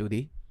ဟန်တူသ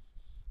ည်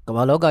ကမ္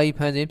ဘာလောက၏ဖ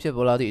န်ဆင်းဖြစ်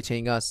ပေါ်လာသည့်အချိ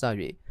န်ကစ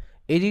၍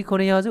AD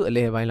 900စုအလ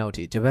ယ်ပိုင်းလောက်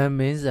ထိဂျပန်မ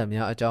င်းဆက်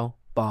များအကြောင်း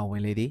ပါဝ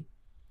င်လေသည်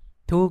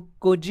ထို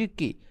ကိုဂျီ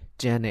ကီ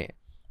ကျမ်းနှင့်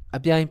အ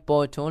ပြိုင်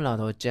ပေါ်ထွန်းလာ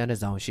သောကျမ်းတစ်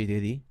စောင်ရှိ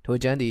သေးသည်ထို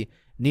ကျမ်းသည်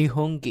နီ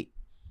ဟွန်ဂီ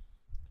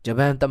ဂျပ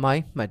န်သမို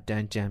င်းမှတ်တ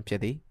မ်းကျမ်းဖြ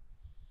စ်သည်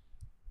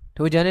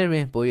ထိုကျမ်းတွ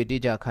င်ပို၍တိ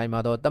ကျခိုင်မာ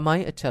သောသမို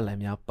င်းအချက်အလက်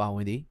များပါဝ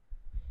င်သည်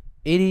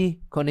AD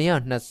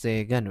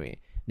 920ခန့်တွင်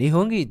နီ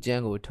ဟွန်ဂီကျ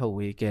မ်းကိုထုတ်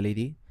ဝေခဲ့လေ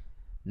သည်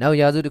နောက်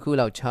ရာစုတစ်ခု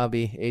လောက်ခြား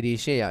ပြီး AD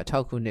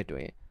 806ခုနှစ်တွ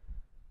င်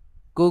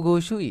ကို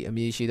ရှု၏အမ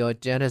ည်ရှိသော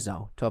ကျမ်းတစ်စော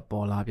င်ထွက်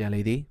ပေါ်လာပြန်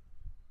လေသည်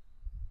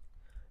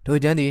ထို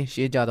ကျမ်းသည်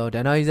ရှေးကြသောဒ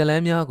ဏ္ဍာရီဇလ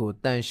န်းများကို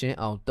တန်ရှင်း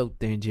အောင်တုတ်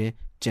တင်ခြင်း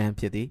ကျမ်း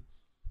ဖြစ်သည်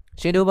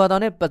ရှင်တို့ဘာသာ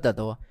နှင့်ပတ်သက်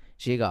သော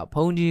ရှေးက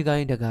ဖုန်ကြီးကို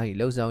င်းတကား၏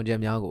လှုပ်ဆောင်ချက်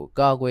များကို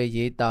ကာကွယ်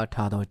ရေးသား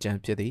ထားသောကျမ်း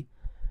ဖြစ်သည်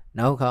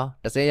နောက်အခါ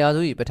10ရာ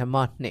စု၏ပထမ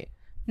နှစ်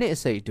အ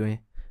စိတ်အတွင်း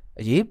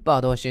အရေးပါ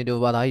သောရှင်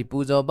တို့ဘာသာ၏ပူ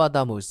ဇော်ပသ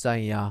မှုဆို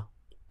င်ရာ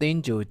သင်္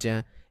ကြိုကျ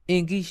မ်းအ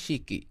င်ဂိရှိ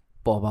ကိ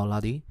ပေါ်ပေါက်လာ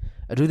သည်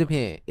အထူးသဖြ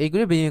င့်ဧက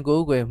ရစ်ဘရင်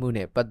ကိုးကွယ်မှု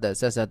နှင့်ပတ်သက်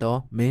ဆက်ဆက်သော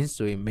မင်း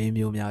ဆွေမင်း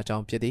မျိုးများအကြော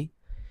င်းဖြစ်သည်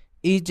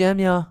ဤကျမ်း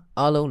များ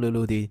အားလုံး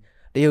လိုသည်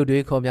တရုတ်တွေ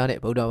ခေါ်များနှ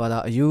င့်ဗုဒ္ဓဘာသာ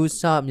အယူအ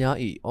ဆများ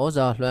၏ဩ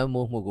ဇာလွှမ်း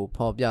မိုးမှုကို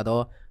ဖော်ပြ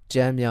သောကျ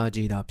မ်းများ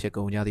ကြီးသာဖြစ်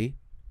ကုန်ကြသည်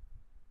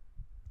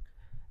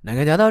နိုင်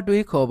ငံသား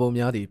တွေးခေါ်ပုံ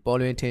များသည်ပေါ်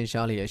လွင်ထင်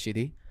ရှားလျက်ရှိသ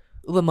ည်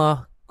ဥပမာ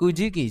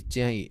Kujiki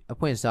Jay, a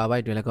point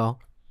Sabai Delago,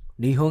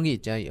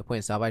 Nihongi Jay, a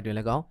point Sabai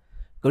Delago,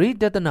 Great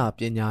Detanap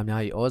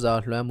Yamai,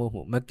 Oza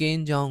Lamu,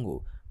 Makin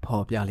Jango,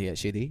 Popialia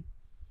Shidi.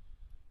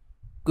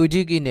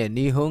 Kujiki ne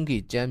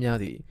Nihongi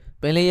Jamyadi,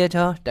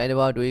 Belayata,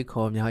 Didaba Dui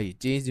Komyai,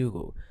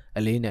 Jesugo,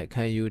 Alina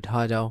can you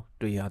Tajao,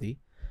 Duyadi.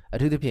 A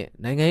to the pit,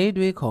 Nangay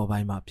Dui call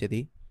by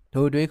Mapidi,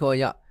 to Dui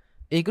Koya,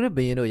 a great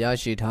Bino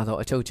Yashi Tato,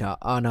 a chocha,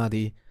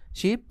 Anadi,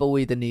 sheep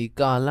boy the knee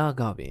Gala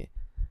Gabi.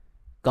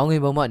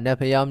 Gongi Boma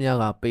Nepayam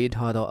Yaga, Bait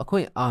Hado, a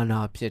queen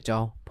Anna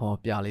Pietao,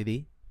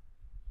 Popialidi.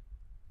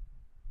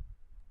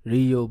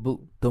 Rio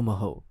Book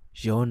Domaho,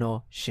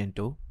 Jono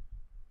Shinto.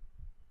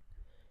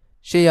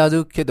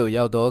 Sheyazu Kido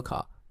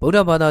Yadoka,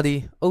 Boda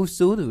Badadi, O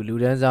Sudu,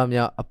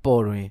 Ludenzamia, a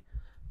boring.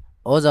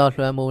 Oza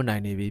Flamo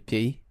 90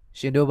 P.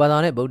 Shindo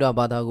Badane, Boda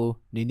Badago,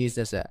 Nini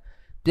Sessa.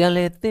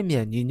 Pianle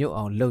Thimia Nino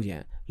on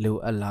Loyan, Low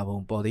a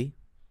labon body.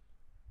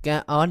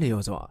 Can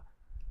Arliozoa.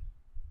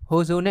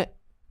 Hosone,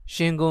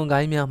 Shingon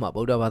Gaimia,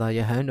 Boda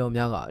Badaya hand on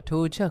Yaga,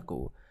 to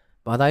Chaco.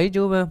 Badai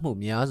Jova,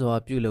 Mumiazo,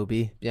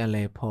 Pulobi,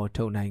 Pianle,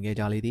 Porto Nange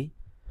Jalidi.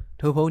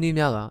 To Pony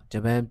Miaga,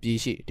 Japan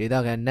Bishi,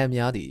 Deda and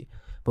Namiadi.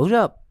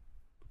 Boda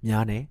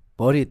Miane.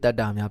 Body that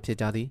damn up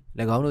Pietadi,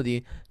 Legano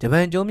di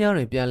Japan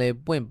Jomia Piale,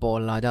 Buenpo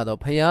Lajado,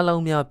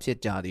 Payalomia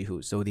Pietadi,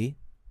 who so di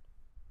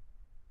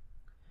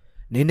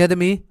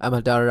Ninedami,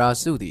 Amatara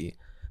Sudi,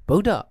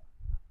 Boda,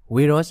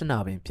 Wiros and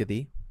Abin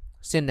Piedi,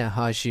 Sena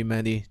Hashi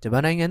Mandi,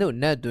 Japanangano,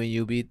 net doing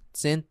you be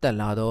sent the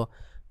lado,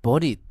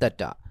 body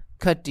tata,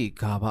 Kati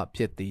Kaba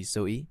Pieti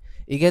soi,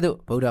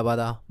 Igedo, Boda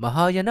Bada,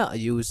 Mahayana,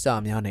 you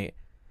Samiane,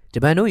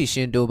 Japano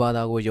Ishindo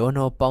Bada,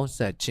 Yono bounce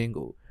at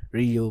Chingo,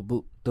 Rio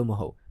Book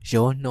Domoho.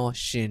 Jono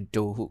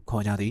Shinto who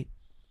Kojadi.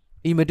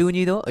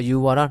 Imadunido, a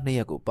Uwara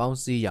Neago,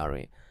 Bouncy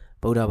Yari,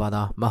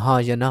 Bodabada,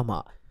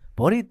 Mahayanama,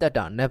 Body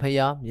Tata,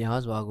 Nepaya,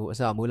 Miazwago,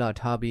 Samula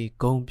Tabi,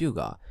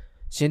 Gombuga,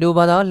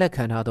 Shindobada,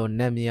 Lekanado,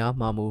 Nemia,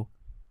 Mamu,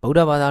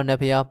 Bodabada,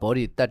 Nepaya,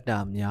 Body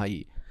Tata,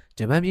 Miai,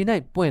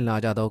 Jamamina, Point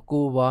Lajado,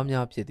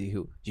 Gubamia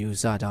Pietihu,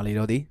 Yusa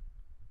Jalirodi.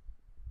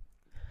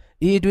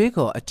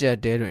 Idrico, a jet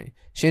daring,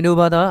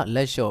 Shindobada,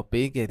 Lesho,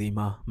 Big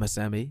Edima,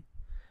 Masami.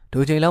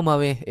 Tuji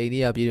Lamawe,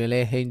 Adia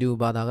Birele, Hindu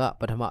Badaga,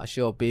 Patama,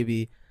 Show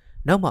Baby,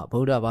 Nama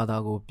Boda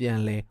Badago,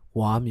 Pianle,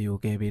 Wamu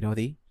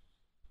Gabidodi.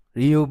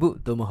 Rio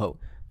Boot Domoho,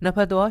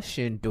 Napadoa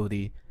Shin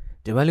Dodi,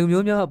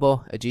 Jamalumia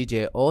Bo, a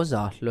GJ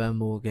Oza,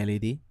 Luamu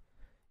Galidi.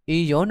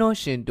 E Yono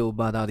Shin Do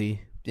Badadi,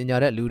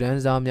 Pinare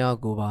Ludanzamia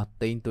Goba,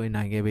 Tain to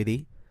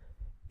Nangabidi.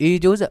 E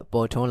Joseph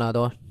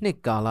Botonado,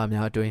 Nick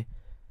Galamia doing.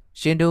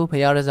 Shindo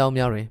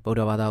Payarazamia,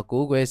 Bodabada,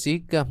 Gogwe,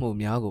 Sikamu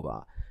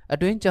Miagoba. A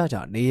twin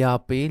jaja, Nia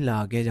P.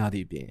 La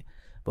Gejadi.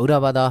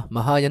 Bodabada,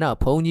 Mahayana,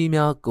 Pony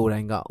Mia,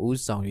 Goranga,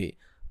 Usangi,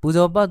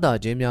 Buzobada,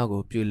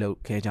 Jimiago, Pulo,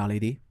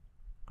 Kejalidi.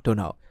 Don't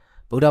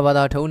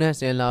Bodabada,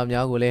 Tones and La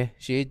Miagole,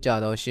 She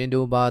Jado,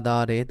 Shindo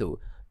Bada Redo,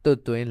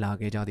 Tutwin La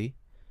Gejadi.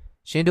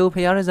 Shindo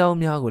Piarazao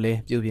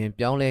Miagole, Jubian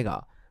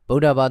Pialega,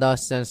 Bodabada,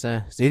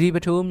 Sensen, Zidi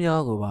Batum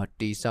Miagova,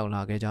 T. Sound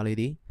La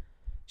Gejalidi.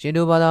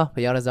 Shindo Bada,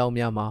 Piarazao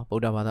Miama,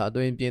 Bodabada,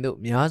 doing Piano,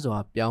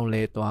 Miazwa,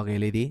 Pianle,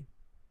 Toagelidi.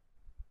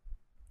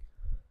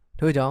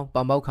 Tujang,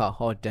 Bamboka,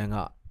 Hot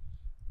Danga.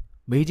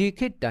 Meiji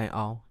Kit Dine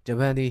Ao,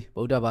 Japani,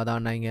 Bodabada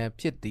Nanga,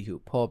 Pieti who,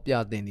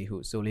 Popia Dini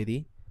who,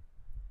 Solidi.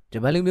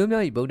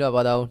 Jabalumia,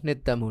 Bodabada,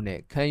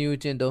 Netamune, can you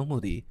gendo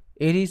moody?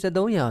 80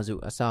 Sadoyazu,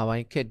 a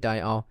Sawai Kit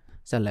Dine Ao,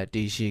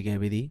 Salati Shi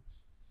Gabidi.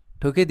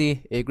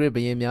 Tokidi, a great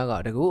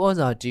Miaga, the go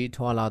Oza G.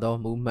 Tualado,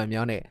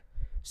 Mumamiane.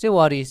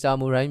 Sewadi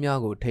Samurai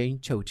Miago, Tain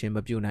Chochim,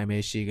 a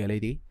Puname Shi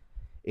Galidi.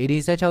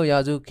 80 Sacho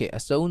Yazuki, a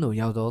Sono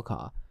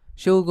Yadoka.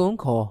 Shogun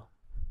call.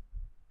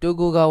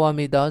 Tokugawa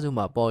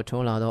Midazuma,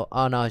 Botonado,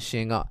 Anna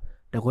Shinga.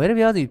 The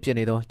Guervia di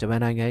Pienido,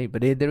 Japananga,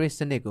 but there is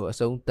a nego, a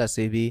song that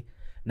savvy.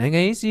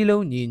 Nanga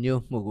Silo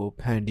Nino Mugu,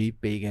 Pandi,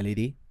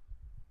 Begalidi.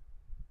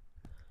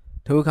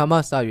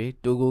 Tokama Sari,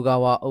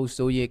 Tokugawa,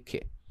 also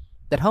Yeke.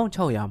 The town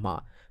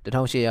Choyama, the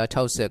town Shea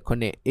Chause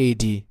Kone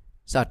AD,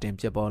 Satim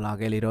Chabola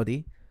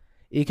Galidodi.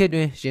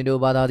 Ikedwe, Shindo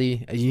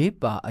Badadi, a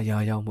Yipa, a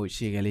Yayam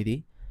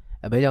Mushigalidi.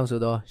 A Bayang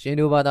Sudo,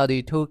 Shindo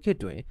Badadi, two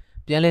Kidwe.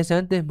 Pianle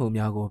Sante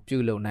Mumiago,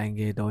 Pulo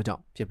Nange Doja,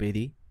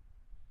 Pipedi.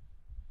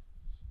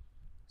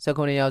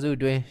 Sakoniazu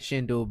Dwe,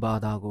 Shindo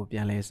Badago,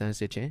 Pianle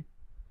Sansiche.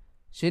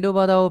 Shindo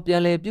Badao,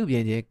 Pianle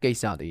Pubian,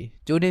 Gaysadi,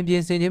 Jordan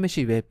Bien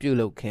Saint-Yamishive,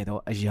 Pulo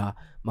Kedo, Aja,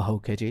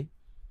 Mahokeji.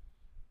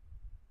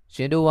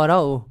 Shindo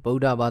Warao,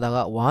 Boda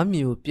Badaga,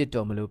 Wamu,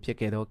 Pietomulu,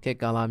 Piekedo,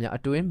 Kekalamia,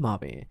 Atuin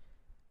Mabe.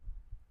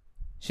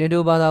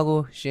 Shindo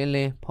Badago,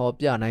 Shinle,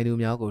 Popia,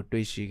 Naidumiago,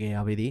 Tuishi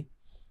Abidi.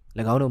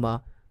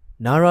 Laganoma,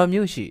 Nara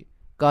Mushi.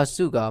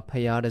 Kasuga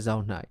Payada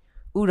Zaunai,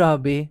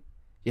 Urabe,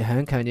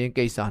 Yahan Canyon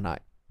Gaysanai.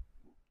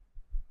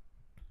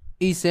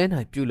 Isen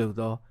I Pulo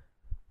though.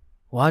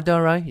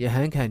 Wadarai,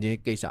 Yahan Canyon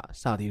Gaysa,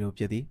 Sadi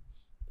Piedi.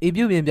 If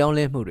you been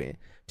Bianle Mure,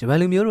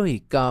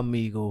 Jabalumuri,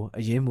 Gamigo, a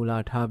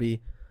Yemula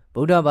Tabi,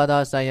 Boda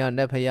Bada Saya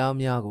Nepayam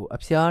Yago, a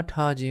Pia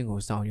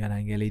Tajingo Sound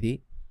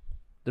Yanangelidi.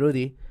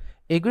 Drudy,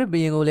 a great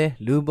being ole,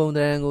 Lubon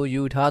Dango,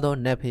 Utado,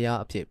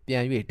 Nepaya,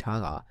 Pian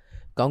Taga,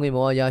 Gongi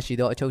Moya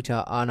Shido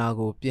Chocha,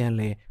 Anago,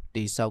 Pianle.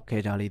 The South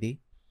Kejalidi.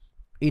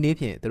 ဤနည်း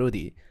ဖြင့်သူတို့သ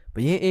ည်ဘ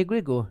ရင်အေဂရ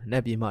စ်ကိုန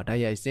တ်ပြည်မှတို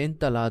က်ရိုက်ဆင်း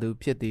သက်လာသူ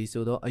ဖြစ်သည်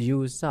ဆိုသောအယူ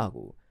အဆ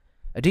ကို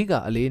အဓိက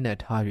အလေးနက်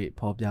ထား၍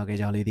ဖော်ပြခဲ့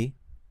ကြလေသည်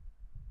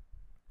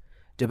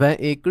ဂျပန်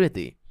အေဂရစ်သ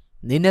ည်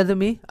နေနသ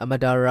မီးအမ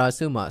တာရာ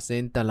စုမှဆ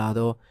င်းသက်လာ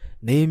သော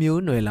နေ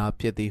မျိုးနွယ်လာ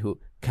ဖြစ်သည်ဟု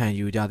ခံ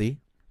ယူကြသည်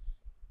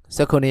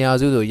19ရာ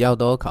စုသို့ရောက်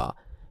သောအခါ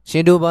ရှ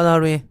င်တိုဘာသာ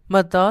တွင်မှ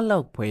တ်သားလော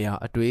က်ဖွယ်ရာ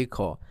အတွေး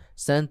ခေါ်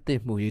စမ်းသစ်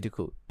မှုကြီးတစ်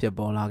ခုဖြစ်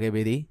ပေါ်လာခဲ့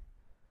ပေသည်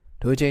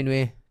ထိုချိန်တွ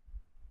င်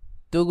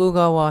တိုဂို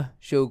ဂါဝါ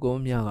ရှိုဂွန်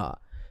များက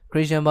ခ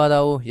ရစ်ယာန်ဘာသာ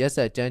ကိုရက်ဆ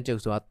က်ကြမ်းကြု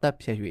တ်စွာတပ်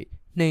ဖြတ်၍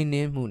နှိမ်န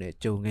င်းမှုနှင့်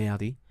ကြုံခဲ့ရ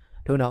သည်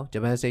ထို့နောက်ဂျ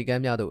ပန်စိတ်က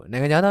မ်းများသို့နို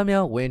င်ငံသား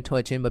များဝင်ထွ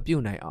က်ခြင်းမပြု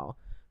နိုင်အောင်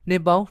နှ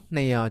စ်ပေါင်း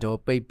200ကျော်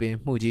ပိတ်ပင်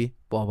မှုကြီး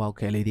ပေါ်ပေါက်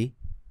ခဲ့လေသည်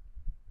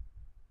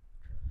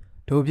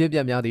ထိုဖြစ်ပျ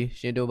က်များသည်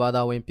ရှင်တိုဘာ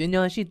သာဝင်ပ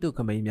ညာရှိသူခ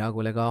မိန်များ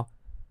ကို၎င်း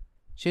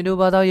ရှင်တို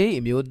ဘာသာရေး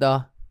အမျိုးသား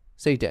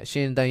စိတ်သက်ရှ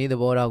င်တန်ရေးသ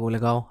ဘောထားကို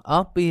၎င်း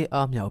အားပေး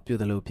အားမြောက်ပြု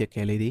သလိုဖြစ်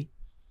ခဲ့လေသည်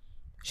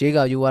ရှေးက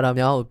ယူဝါဒ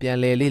များကိုပြန်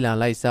လည်လေ့လာ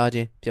လိုက်စားခြ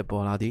င်းဖြစ်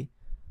ပေါ်လာသည်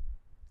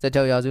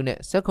16ရာစုနှင့်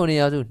18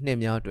ရာစုနှစ်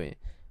များတွင်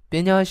ပ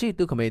ညာရှိ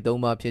သူခမိန်3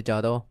ပါးဖြစ်ကြ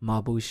သောမာ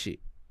ဘူရှိ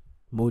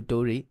မို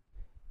တိုရီ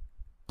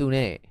သူ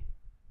နှင့်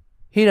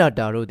ဟီရာ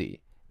တာတို့သည်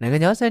နိုင်ငံ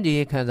ခြားစံကြေး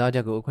ခန်းစားချ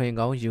က်ကိုအခွင့်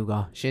ကောင်းယူကာ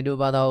ရှင်တို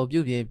ဘာသာကိုပြု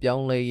ပြင်ပြော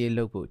င်းလဲရေး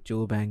လုပ်ဖို့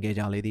ကြိုးပမ်းခဲ့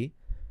ကြလေသည်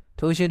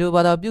ထိုရှင်တို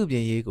ဘာသာပြုပြ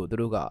င်ရေးကိုသူ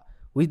တို့က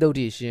ဝိသုဒ္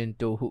ဓိရှင်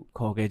တိုဟု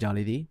ခေါ်ခဲ့ကြ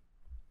လေသည်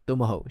သို့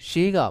မဟုတ်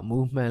ရှေးကမူ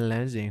မှန်လ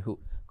န်းစဉ်ဟု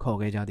ခေါ်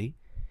ခဲ့ကြသည်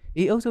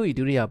ဤအုပ်စု၏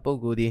ဒုတိယပုဂ္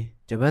ဂိုလ်သည်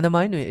ဂျပန်သ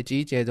မိုင်းတွင်အ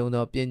ကြီးကျယ်ဆုံး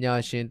သောပညာ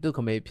ရှင်သူခ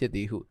မိန်ဖြစ်သ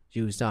ည်ဟု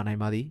ယူဆနိုင်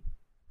ပါသည်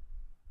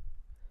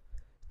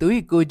သူ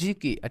၏ကိုကြီး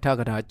ကီအထ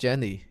ကထာကျမ်း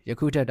သည်ယ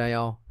ခုထက်တိုင်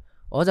အောင်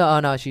ဩဇာအာ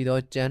ဏာရှိသော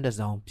ကျမ်းတစ်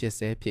စောင်ဖြစ်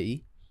ဆဲဖြစ်၏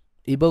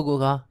ဤပုဂ္ဂို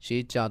လ်က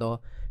ရှေးကြသော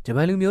ဂျပ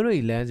န်လူမျိုးတို့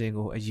၏လမ်းစဉ်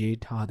ကိုအရေး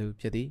ထားသူ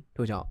ဖြစ်သည်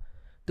ထို့ကြောင့်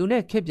သူနှ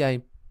င့်ခေတ်ပြိုင်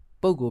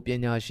ပုဂ္ဂိုလ်ပ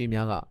ညာရှိ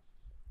များက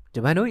ဂျ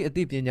ပန်တို့၏အ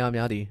သိပညာ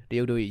များသည်တ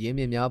ရုတ်တို့၏ရင်း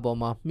မြစ်များပေါ်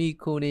မှမှီ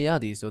ခိုနေရ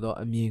သည်ဆိုသော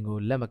အမြင်ကို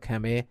လက်မခံ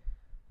ဘဲ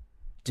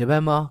ဂျပ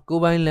န်မှာကို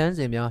ပိုင်လမ်းစ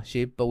ဉ်များ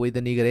ရှေးပဝေသ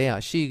နီကလေးရာ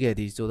ရှိခဲ့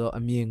သည်ဆိုသော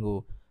အမြင်ကို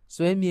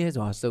ဆွဲမြဲ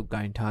စွာစုပ်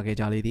ကိုင်ထားခဲ့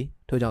ကြလေသည်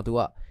ထို့ကြောင့်သူက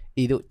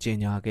ဤသို့ကြေ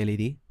ညာခဲ့လေ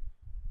သည်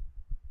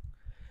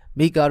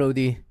မိကာတို့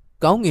သည်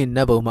ကောင်းငင်န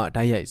တ်ဘုံမှ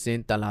တိုက်ရိုက်ဆ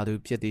င်းတက်လာသူ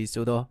ဖြစ်သည်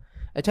ဆိုသော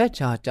အထက်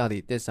ခြားကြသ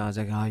ည့်တစ္ဆာစ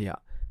ကားအရ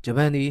ဂျပ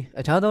န်သည်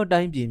အခြားသော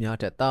တိုင်းပြည်များ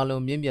ထက်တာလွ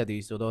န်မြင့်မြတ်သ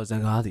ည်ဆိုသောစ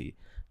ကားသည်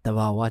တ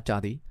ဘာဝကြ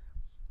သည်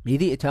မည်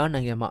သည့်အခြား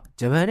နိုင်ငံမှ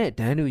ဂျပန်နှင့်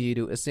ဒန်းတူရည်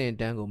တူအဆင့်အ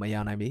တန်းကိုမရ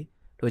နိုင်ပေ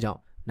ထို့ကြောင့်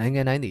နိုင်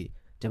ငံတိုင်းသည်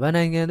ဂျပန်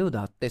နိုင်ငံသို့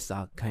သာတစ္ဆာ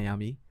ခံရ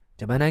မည်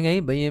ဂျပန်နိုင်ငံ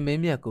၏ဘရင်မ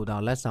င်းမြတ်ကိုသာ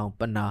လက်ဆောင်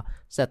ပနာ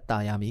ဆက်တာ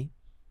ရမည်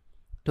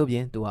ထို့ပြ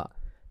င်သူက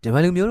ဂျပ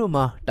န်လူမျိုးတို့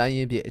မှာတိုင်းရ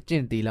င်းဖြစ်အကျ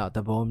င့်သီလသ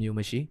ဘောမျိုးမ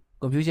ရှိ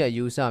ကွန်ပျူတာ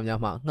ယူဆများ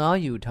မှငှား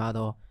ယူထား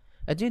သော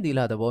အကျင့်သီလ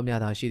သဘော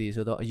များသာရှိသည်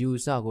ဆိုသောအယူ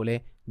အဆကိုလ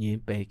ည်းညှင်း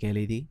ပယ်ခဲ့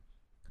လေသည်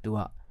သူက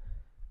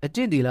အကျ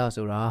င့်သီလ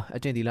ဆိုတာအ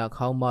ကျင့်သီလ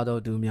ခေါင်းမသော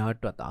သူများအ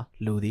တွက်သာ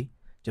လိုသည်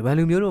ဂျပန်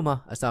လူမျိုးတို့မှာ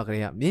အစကတ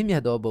ည်းကမြင့်မြ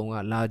တ်သောဘုံက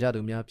လာကြသူ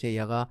များဖြစ်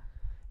ရာက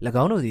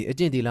၎င်းတို့သည်အ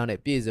ကျင့်သီလနှ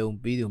င့်ပြည့်စုံ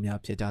ပြီးသူများ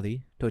ဖြစ်ကြသည်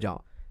ထို့ကြော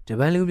င့်ဂျ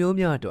ပန်လူမျိုး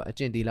များအတွက်အ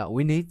ကျင့်သီလ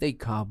ဝိနည်းသိက္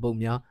ခာပုဒ်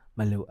များမ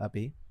လိုအပ်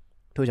ပေ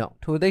ထို့ကြောင့်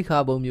ထိုသိက္ခာ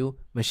ပုဒ်မျိုး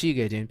မရှိ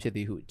ခဲ့ခြင်းဖြစ်သ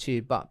ည်ဟုခြေ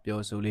ပပြော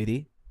ဆိုလေသ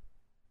ည်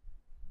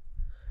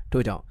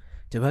ထို့ကြောင့်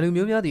ဂျပန်လူ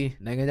မျိုးများသည်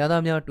နိုင်ငံ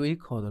သားများတွေး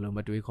ခေါ်သလိုမ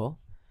တွေးခေါ်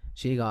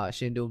ရှေးက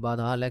ရှင်တိုဘာ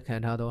သာလက်ခံ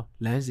ထားသော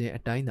လမ်းစဉ်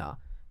အတိုင်းသာ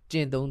ကျ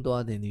င့်သုံး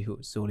သွားသည်ဟု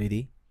ဆိုလေသ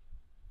ည်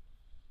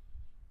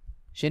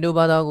ရှင်တို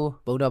ဘာသာကို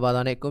ဗုဒ္ဓဘာ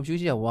သာနှင့်ကွန်ဖျူး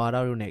ရှစ်ဝါဒ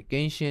တို့နှင့်က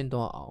င်းရှင်း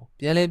သွားအောင်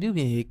ပြန်လည်ပြု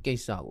ပြင်ရေးကိ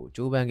စ္စကို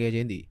ကြိုးပမ်းခဲ့ခြ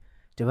င်းသည်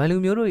ဂျပန်လူ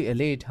မျိုးတို့၏အ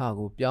လေးအထား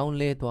ကိုပြောင်း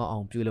လဲသွားအော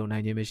င်ပြုလုပ်နို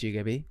င်ခြင်းမရှိ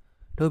ခဲ့ပေ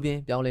ထို့ပြင်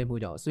ပြောင်းလဲမှု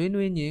ကြောင့်ဆွေး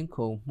နွေးညှင်း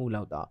ခုန်မှု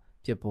လောက်သာ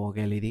ဖြစ်ပေါ်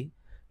ခဲ့လေသည်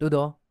သို့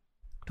သော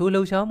ထို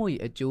လှုပ်ရှားမှု၏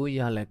အကျိုးရ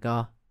လဒ်က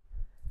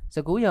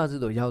19ရာစု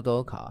သို့ရောက်သော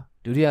အခါ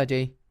ဒုတိယကြိ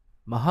မ်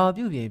မဟာ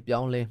ပြုပြင်ပြော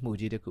င်းလဲမှု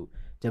ကြီးတစ်ခု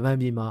ဂျပန်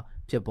ပြည်မှာ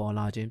ဖြစ်ပေါ်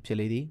လာခြင်းဖြစ်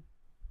လေသည်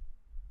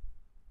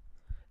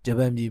ဂျပ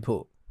န်ပြည်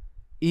ဖို့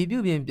ဤပြု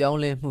ပြင်ပြောင်း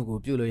လဲမှုကို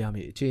ပြုလုပ်ရမ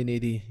ည့်အခြေအနေ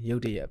သည်ရု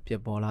တ်တရက်ဖြ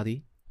စ်ပေါ်လာသည်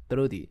သူ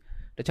တို့သည်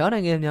တခြား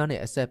နိုင်ငံများနှ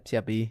င့်အဆက်ဖြ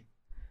တ်ပြီး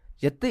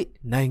ယသိ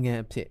နိုင်ငံ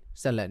အဖြစ်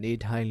ဆက်လက်နေ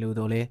ထိုင်လို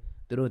သောလဲ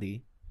သူတို့သည်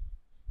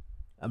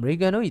အမေရိ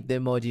ကန်တို့၏သ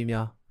င်္ဘောကြီး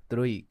များသူ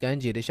တို့၏ကမ်း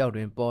ခြေတစ်လျှောက်တွ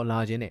င်ပေါ်လာ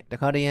ခြင်းနှင့်တ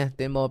ခါတရံ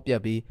သင်္ဘောပြ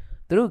တ်ပြီး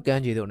သူတို့က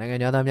မ်းခြေသို့နိုင်ငံ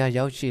သားများ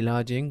ရောက်ရှိလာ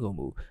ခြင်းကို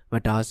မူမ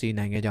တားဆီး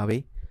နိုင်ခဲ့ကြပေ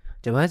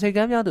ဂျပန်စိတ်က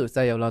မ်းများသို့ဆ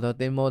က်ရောက်လာသော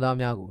သင်္ဘောသား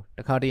များကိုတ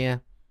ခါတရံ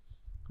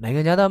နိုင်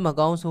ငံသားမ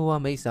ကောင်းဆိုး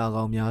ဝါးမိစ္ဆာ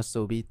ကောင်များ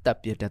ဆိုပြီးတပ်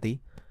ပစ်တတ်သည်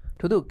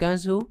ထို့သို့ကန်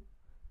ဆူ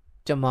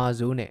ကျမာ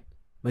ဇိုးနှင့်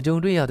မကြုံ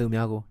တွေ့ရသူ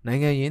များကိုနို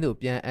င်ငံရင်းသို့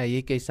ပြန်အပ်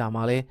ရေးကိစ္စ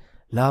မှာလည်း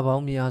လာပေါ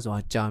င်းများစွာ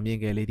ကြာမြင့်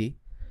ခဲ့လေသည်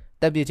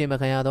တပ်ပစ်ခြင်းမ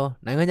ခံရသော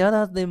နိုင်ငံ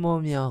သားသင်္ဘော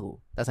များကို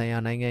သက်ဆိုင်ရာ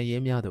နိုင်ငံရ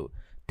င်းများသို့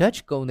Dutch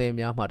ကုန်သည်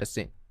များမှတဆ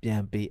င့်ပြ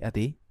န်ပေးအပ်သ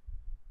ည်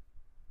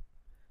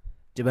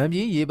ဂျပန်ပြ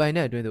ည်ရေပိုင်န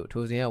က်အတွင်းသို့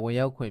ထိုစဉ်ကဝင်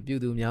ရောက်ခွင့်ပြု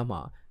သူများမှာ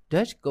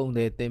Dutch ကုန်သ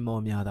ည်သင်္ဘော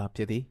များသာဖြ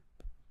စ်သည်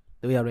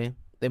တို့ရတွင်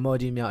သင်္ဘော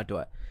ကြီးများအတွ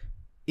က်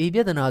ဤပြ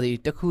ဿနာသည်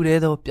တစ်ခုတ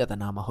ည်းသောပြဿ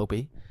နာမဟုတ်ပေ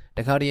တ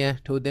ခါတရံ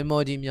ထိုသင်္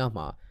ဘောကြီးများ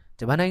မှာ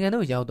ဂျပန်နိုင်ငံ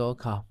သို့ရောက်သောအ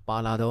ခါပါ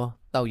လာသော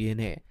တောက်ရည်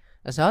နှင့်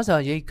အစားအစာ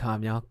ရိတ်ခါ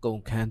များကု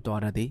န်ခန်း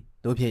သွားတတ်သည်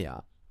တို့ဖြစ်ရာ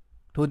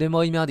ထိုသင်္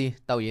ဘောကြီးများသည်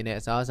တောက်ရည်နှင့်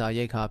အစားအစာ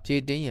ရိတ်ခါဖြ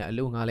ည့်တင်းရန်အ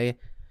လို့ငါလဲ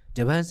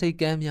ဂျပန်စိတ်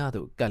ကမ်းများ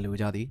သို့ကတ်လို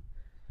ကြသည်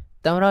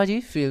တမရာ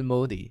ကြီးဖီလ်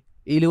မိုးသည်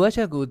ဤလိုအပ်ချ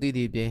က်ကိုသိသ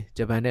ည့်ပြင်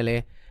ဂျပန်နှင့်လ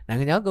ည်းနိုင်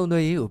ငံခြားကုန်သွ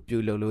ယ်ရေးကိုပြု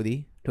လုပ်လိုသည်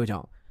ထို့ကြော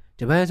င့်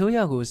ဂျပန်အစိုး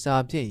ရကိုစာ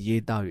ဖြ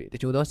င့်ရေးသား၍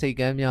တချို့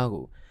သောစိတ်က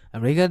မ်းများကို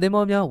အမေရိကန်သင်္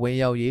ဘောများဝင်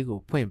ရောက်ရေး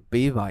ကိုဖွင့်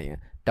ပေးပါရန်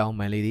တောင်း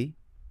ပန်လေသည်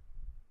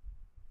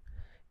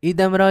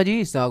ဤသမ္မတ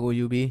ကြီးစာ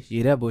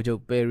ကိုယူပြီးရေတပ်ဗိုလ်ချု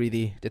ပ်ပယ်ရီသ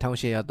ည်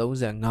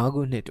1835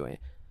ခုနှစ်တွင်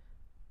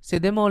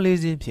စစ်သင်္ဘော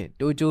၄စင်းဖြင့်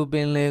တိုကျိုပ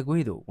င်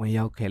လယ်ကွေ့သို့ဝင်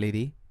ရောက်ခဲ့လေ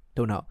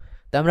သည်ထို့နောက်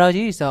သမ္မ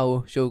တကြီးစာကို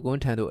ရှုပ်ကွန်း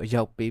ထံသို့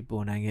အရောက်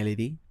ပေးပို့နိုင်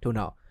ခဲ့လေသည်ထို့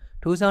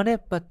နောက်ထိုစာနှ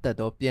င့်ပတ်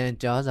သက်သောပြန်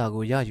ကြားစာ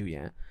ကိုရယူ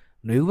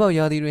ရန်နွေဦး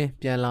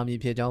ပေါရာသီတွင်ပြန်လာမည်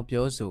ဖြစ်ကြော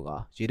င်းပြောဆိုကာ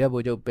ရေတပ်ဗို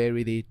လ်ချုပ်ပယ်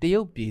ရီသည်တရု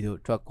တ်ပြည်သို့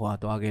ထွက်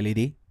ခွာသွားခဲ့လေ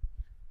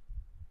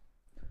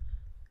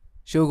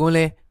သည်ရှုပ်ကွန်းလ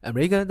ည်းအ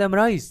မေရိကန်သမ္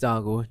မတ၏စာ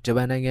ကိုဂျပ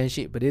န်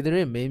နိုင်ငံရှိပဒေသ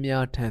ရစ်မ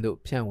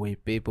င်းများထံသို့ဖြန့်ဝေ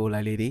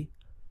ပေးပို့လိုက်လေ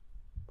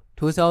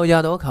သည်ထိုစာကိုရ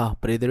သောအခါ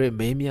ပဒေသ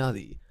ရစ်မင်းများသ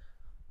ည်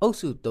အုပ်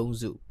စု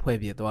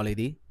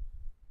၃စုဖွဲ့ပြသွားလေသည်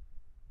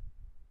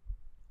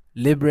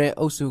Liberal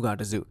အုပ်စု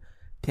ကတစ်စု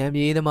ဖြ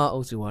န့်ပြေးသ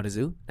မားအုပ်စုက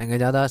တစ်စုနိုင်ငံ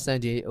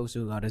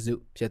သားစံကြေးအုပ်စုက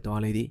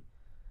တစ်စုဖြစ်သွားလေသည်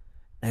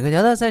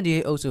နိုင်ငံသားစံ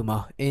ကြေးအုပ်စု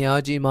မှာအင်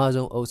အားကြီးမား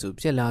ဆုံးအုပ်စု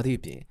ဖြစ်လာသည့်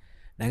ပြင်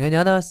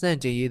နိုင်ငံသားစံ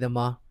ကြေး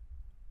သမား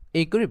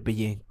ဧကရစ်ဘ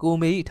ရင်ကို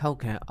မေ၏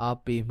ထောက်ခံအား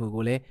ပေးမှု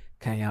ကိုလ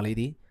ည်းခံရလေ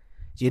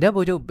သည်ရေတပ်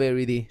ဗိုလ်ချုပ်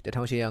ပယ်ရီသည်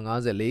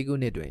1854ခု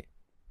နှစ်တွင်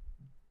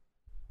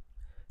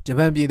ဂျ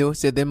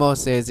ပန်ပြည်သို့စစ်သင်္ဘော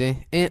10စင်း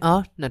အင်အား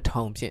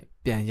2000ဖြ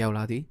င့်ပြန်ရောက်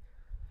လာ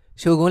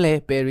သည်ရှုပ်ကွန်းလ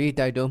ည်းပယ်ရီ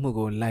တိုက်တွန်း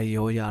မှုကို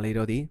လိုက်ရော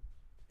ရလေတော့သည်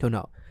ထို့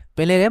နောက်ပ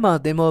င်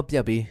လယ်ထဲမှသင်္ဘောပြ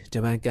တ်ပြီးဂျ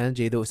ပန်က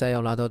မ်းခြေသို့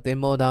ဆက်ရောက်လာသောသ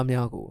င်္ဘော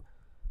သားများကို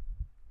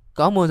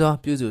ကောင်းမွန်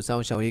စွာပြုစု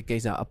စောင့်ရှောက်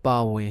ရေးကိစ္စ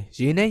အပါအ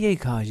ဝင်ရေနက်ရိတ်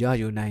ခါ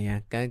ရယူနိုင်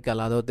ရန်ကမ်းကပ်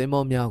လာသောသ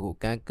င်္ဘောများ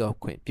ကိုကမ်းကပ်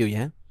ခွင့်ပြု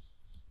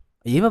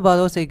ရန်အရေးမပါ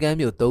သောစိတ်က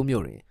မ်းမြို့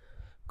၃မြို့တွင်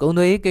ကုန်သွ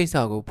ယ်ရေးကိစ္စ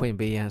ကိုဖွင့်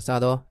ပေးရန်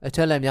စသော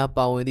အချက်လက်များ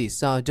ပါဝင်သ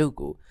ည့်စာချုပ်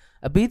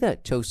ကိုအပိ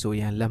သက်ချုပ်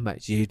ဆိုရန်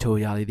လက်မှတ်ရေးထိုး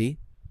ရသည်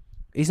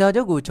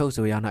ဤစာချုပ်ကိုချုပ်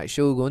ဆိုရ၌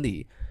ရှုကွန်း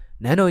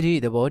သည်န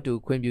န်းတော်ကြီးသ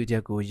ဘောတူခွင့်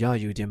ပြုချက်ကို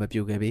ရယူခြင်း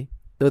မပြု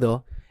ခဲ့ပေသို့သော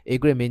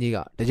ဧကရစ်မင်းကြီးက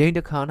တစ်ကြိမ်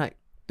တစ်ခါ၌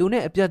သူနှ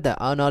င့်အပြတ်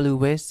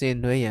သက်အာဏာလူပဲဆင်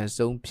နွှဲ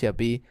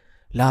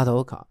ရန်ဆုံးဖြတ်ပြီးလာသော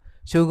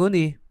အခါရှုကွန်းသ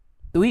ည်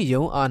သူ၏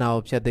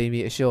ယုံအာဏာကိုဖျက်သိ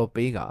မ်းပြီးအလျှော့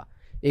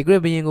ပေးကာဧကရ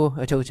စ်ဘုရင်ကို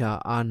အချုပ်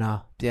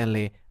ချာအာဏာပြန်လ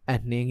ည်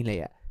အနှင်း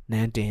လျက်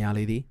နန်းတင်ရ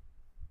လေ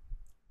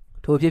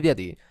သည်ထိုဖြစ်ပျက်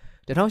သည်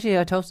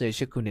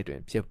1868ခုနှစ်တွင်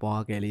ဖြစ်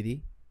ပွားခဲ့လေသည်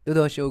သို့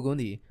သောရှုကွ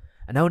န်းသည်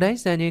အနောက်တိုင်း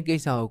စံချ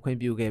င်းကိစ္စကိုခွင့်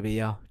ပြုခဲ့ပေ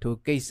ရာ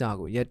ထိုကိစ္စ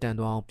ကိုရပ်တန့်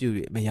သွားအောင်ပြု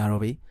၍မရ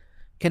တော့ပေ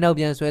ခေတ်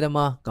နောက်ပြန်ဆွဲ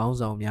သမားခေါင်း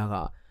ဆောင်များက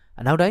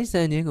အနောက်တိုင်း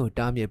စံချင်းကို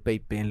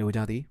တားမြစ်ပိတ်ပင်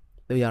လိုကြသည်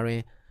တို့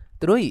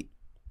ရတွင်သူတို့၏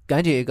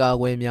ကမ်းခြေအကာ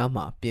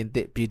အကွယ်များမှပြင်သ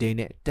စ်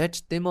ဗြိတိန်နှင့်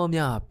ဒတ်သင်္ဘော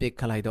များ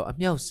ပစ်ခတ်လိုက်သော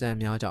အမြောက်ဆ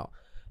န်းများကြောင့်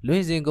လွ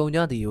င်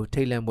စင်ကုန်ကြသည်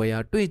ကိုထိတ်လန့်ပွဲရာ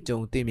တွေ့ကြုံ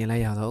သိမြင်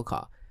လိုက်ရသောအခါ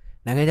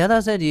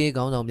နိုင်ငံသားစံကြီး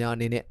ခေါင်းဆောင်များအ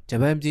နေ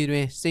နဲ့ဂျပန်ပြည်တွ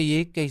င်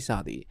စစ်ရေးကိစ္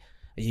စသည်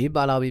အရေး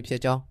ပါလာ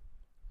ပြီဖြစ်ကြောင်း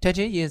ချက်ချ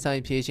င်းရင်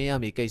ဆိုင်ဖြေရှင်းရ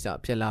မည့်ကိစ္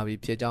စဖြစ်လာပြီ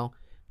ဖြစ်ကြော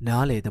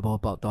င်းနားလေသဘော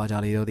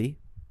ပေါက်သွားကြလေတော့သည်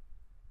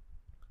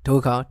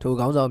ထိုအခါ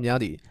ထိုခေါင်းဆောင်များ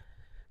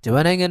သည်ဂျပ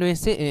န်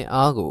နိုင်ငံတွင်စစ်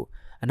အင်အား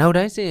ကိုအ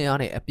နောက်တိုင်းစစ်အင်အား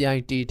နှင့်အပြိုင်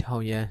တီ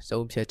ထောင်ရန်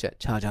ဆုံးဖြတ်ချက်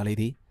ချကြလေ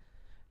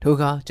သည်ထို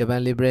အခါဂျပ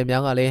န်လီဘရယ်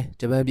များကလ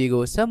ည်းဂျပန်ပြည်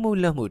ကိုစက်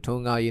မှုလက်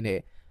မှုထွန်းကားရေးနှ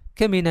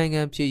င့်ခေတ်မီနိုင်ငံ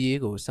ဖြစ်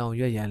ရေးကို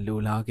ဆောင်ရွက်ရန်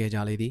လိုလား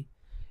ခဲ့ကြလေသည်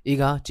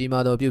ဤကကြီး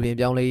မားသော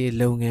ပြုပြင်ပြောင်းလဲ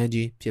ရေးလုပ်င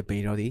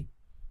န်းကြီးဖြစ်ပေတော့သည်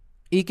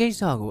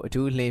ဤကိစ္စကိုအ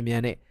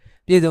ထူးလျင်မြန်နှင့်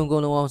ပြည်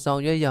စုံကုန်လုံးအောင်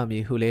ဆောင်ရွက်ရ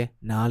မည်ဟုလ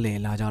ည်းနား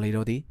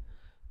လည်လာကြလေတော့သည်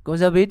ကွန်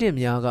ဆာဗေးတစ်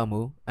များ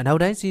ကမူအ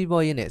နောက်တိုင်းစီး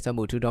ပွားရေးနှင့်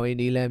စက်မှုထူထောင်ရေး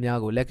နည်းလမ်းများ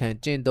ကိုလက်ခံ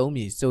ကျင့်သုံးမ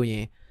ည်ဆိုရ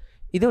င်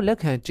ဤသို့လက်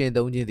ခံကျ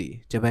င့်သုံးခြင်း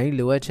သည်ဂျပန်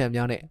လိုအပ်ချက်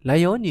များနှင့်လို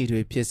က်ရောညီထွေ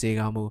ဖြစ်စေ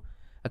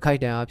ကမူအ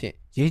ခိုက်အတန့်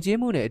အဖြစ်ရည်ကြီး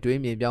မှုနှင့်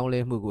အတွေးမြင်ပြောင်းလဲ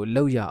မှုကို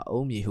လုပ်ရအော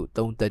င်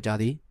မည်ဟုသုံးသပ်ကြ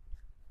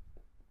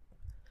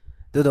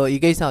သည်သို့သော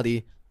ဤကိစ္စ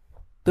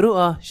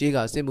သည်သူတို့အားရှေး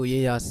ကစစ်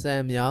မှုရေးရာစံ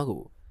များ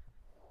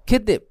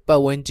ကိုခေတ်သစ်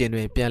ပတ်ဝ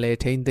န်းကျင်တွင်ပြန်လည်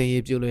ထိန်းသိမ်း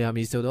ရေးပြုလုပ်ရမ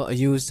ည်ဆိုသော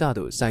အယူအ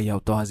ဆသို့ဆိုက်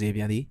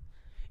ရောက်သွားစေပြန်သည်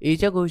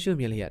ဤချက်ကို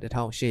ရှုမြင်လျက်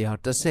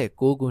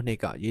1819ခုနှစ်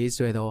ကရေး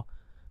ဆွဲသော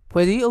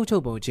ဖွဲ့စည်းအုပ်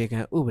ချုပ်ပုံအခြေခံ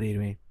ဥပဒေတွ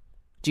င်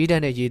ကြီး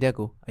တန်းတဲ့ရေတပ်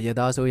ကိုအ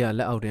ရသားဆိုရ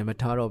လက်အောက်တွင်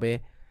မထားတော့ဘဲ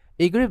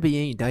ဧကရစ်ဘုရ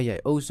င်၏တိုက်ရို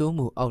က်အုပ်စိုး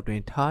မှုအောက်တွ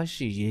င်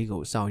ထားရှိ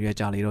ရေးကို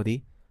ဆောင်ရွက်ကြလေတော့သည်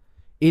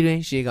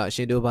ဤတွင်ရှေးကရှ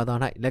င်တိုဘာသာ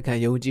၌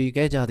လက်ခံယုံကြည်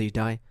ခဲ့ကြသည့်အ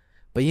တိုင်း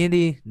ဘုရင်သ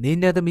ည်နေ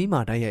နတ်သ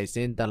မီးမှတိုက်ရိုက်ဆ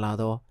င်းသက်လာ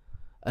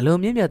သောအလွန်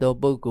မြင့်မြတ်သော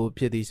ပုဂ္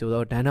ဂိုလ်ဖြစ်သည်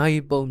ဆိုသော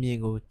ဒဏ္ဍာရီပုံမြင်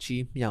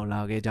ကိုချီးမြှောက်လာ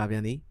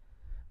ခဲ့ကြပြန်သည်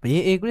ဘု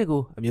ရင်ဧကရစ်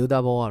ကိုအ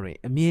မျိုးသားဘဝတွင်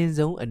အမြင့်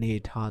ဆုံး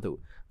အနေထားသို့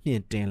မြ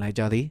င့်တင်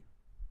လိုက်ကြသည်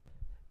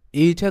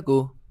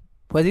ဤချက်ကို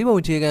ဖွဲ့စည်း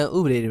ပုံအခြေခံဥ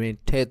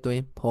ပဒေတွင်ထ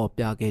ည့်သွင်းဖော်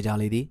ပြ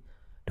ခဲ့ကြလေသည်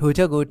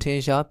ထိုချက်ကို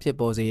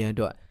ထင်ရှားဖြစ်ပေါ်စေရန်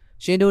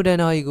အတွက်ရှင်တို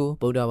ဒဏ္ဍာရီကို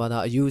ဗုဒ္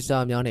ဓဘာသာအယူအဆ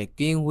များနှ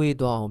င့်ကင်းဝေး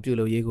သွားအောင်ပြု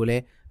လုပ်ရေးကို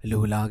လည်း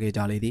လိုလား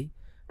ခဲ့ကြလေသည်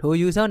ထိုအ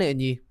ယူအဆနှင့်အ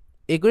ညီ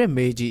ဧက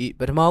ရစ်မေဂျီ၏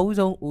ပထ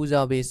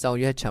မဦးဆုံးဦးစားပေးဆောင်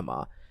ရွက်ချက်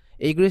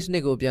မှာဧကရစ်စန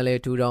စ်ကိုပြန်လည်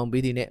ထူ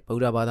ထောင်ပြီးသည့်နှင့်ဗု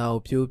ဒ္ဓဘာသာကို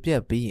ဖြိုဖျ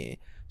က်ပြီး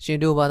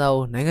ရင်ရှင်တိုဘာသာ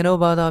ကိုနိုင်ငံတော်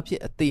ဘာသာဖြစ်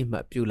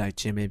အသိမှတ်ပြု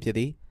လိုက်ခြင်းပင်ဖြစ်သ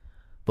ည်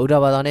ဗုဒ္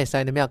ဓဘာသာနှင့်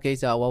ဆိုင်သ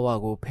မျှကိစ္စအဝ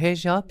ဝကို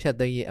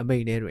ဖယ်ရှားဖျက်သိမ်းရေးအမိ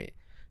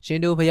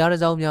န့်ထဲတွင်ရှင်တိုဘုရားတစ်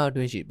စောင်းများ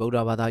အတွင်းရှိဗုဒ္ဓ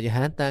ဘာသာယဟ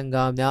န်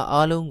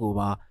တန်ဃာများအားလုံး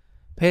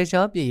ကိုပါဖယ်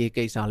ရှားပြည့်ရေး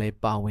ကိစ္စလ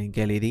ည်းပါဝင်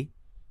ခဲ့လေသည်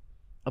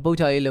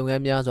အပုပ်ချရေးလုပ်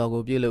ငန်းများ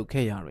စွာကို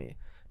ပြုလုပ်ခဲ့ရာတွင်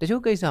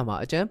တချို့ကိစ္စမှာ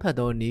အကျန်း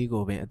ဖတ်သောနည်း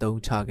ကိုပင်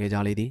အသုံးချခဲ့ကြ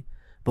လေ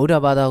သည်ဗုဒ္ဓ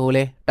ဘာသာကိုလ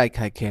ည်းတိုက်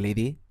ခိုက်ခဲ့လေ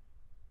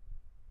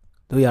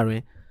သည်တို့ရတွ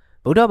င်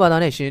ဗုဒ္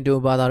ဓဘာသာနှင့်ရှင်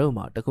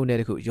တိုဘာသာတို့မှာတစ်ခုနဲ့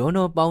တစ်ခုရော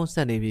နှောပေါင်း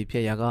ဆက်နေပြီဖြ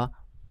စ်ရာ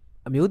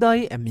ကအမျိုးသား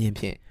၏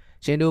အမြင်ဖြင့်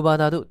ရှင်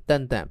တိုဘာသာတို့တ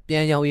န်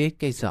တန်ပြန်ရောက်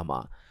ရေးကိစ္စမှာ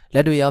လ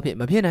က်တွေရောက်ဖြင့်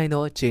မဖြစ်နိုင်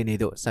သောခြေနေ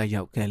သို့ဆိုက်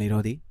ရောက်ခဲ့လေ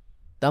တော့သည်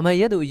။တာမန်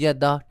ရက်သူရက်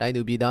သားတိုင်း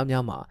သူပြည်သား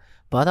များမှာ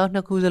ဘာသာနှ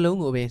စ်ခုစလုံး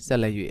ကိုပင်ဆက်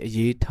လက်၍အ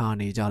ရေးထား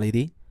နေကြလေသ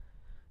ည်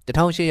။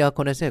1889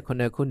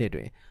ခုနှစ်တွ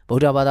င်ဗု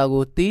ဒ္ဓဘာသာ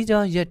ကိုတီး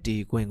ခြားရက်တီ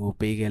ခွင့်ကို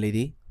ပေးခဲ့လေသ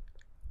ည်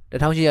။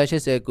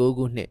1889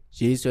ခုနှစ်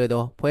ရေးဆွဲ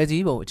သောဖွဲ့စ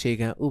ည်းပုံအခြေ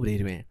ခံဥပဒေ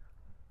တွင်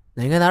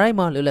နိုင်ငံသားတိုင်း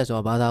မှလွတ်လပ်စွာ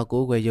ဘာသာ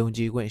ကိုးကွယ်ယုံ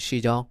ကြည်ခွင့်ရှိ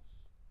ကြောင်း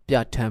ပြ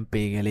ဋ္ဌာန်း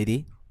ပေးခဲ့လေသ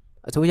ည်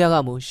။အစိုးရက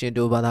မူရှင်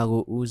တိုဘာသာ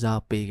ကိုဦးစား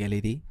ပေးခဲ့လေ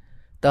သည်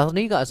။သာသ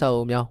နိကအဆောက်အ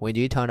အုံများဝင်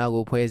ကြီးဌာန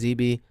ကိုဖွဲ့စည်း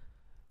ပြီး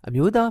အ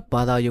မျိုးသား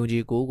ဘာသာယုံကြ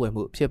ည်ကိုးကွယ်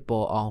မှုဖြစ်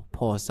ပေါ်အောင်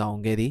ဖော်ဆောင်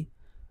ခဲ့သည်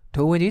။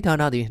ထိုဝင်ကြီးဌာ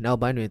နသည်နောက်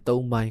ပိုင်းတွင်၃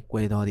ပိုင်း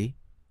ကွဲသောသည်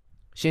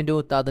။ရှင်တို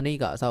သာသနိ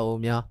ကအဆောက်အအုံ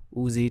များ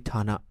ဦးစီးဌာ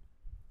န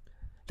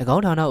၎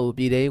င်းဌာနကို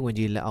ပြည်ထောင်ဝင်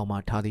ကြီးလက်အောက်မှ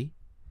ထားသည်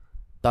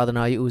။သာသ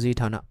နာရေးဦးစီး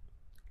ဌာန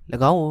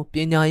၎င်းကိုပ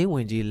ညာရေးဝ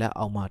င်ကြီးလက်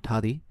အောက်မှ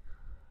ထားသည်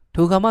။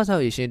ထိုကမ္မဆော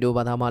က်ရေးရှင်တို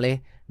ဘာသာမှာလည်း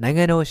နိုင်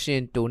ငံတော်ရှ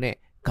င်တိုနှင့်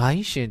ဂို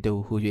င်းရှင်တို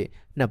ဟူ၍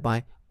နှစ်ပို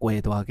င်းကွဲ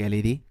သွားခဲ့လေ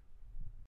သည်။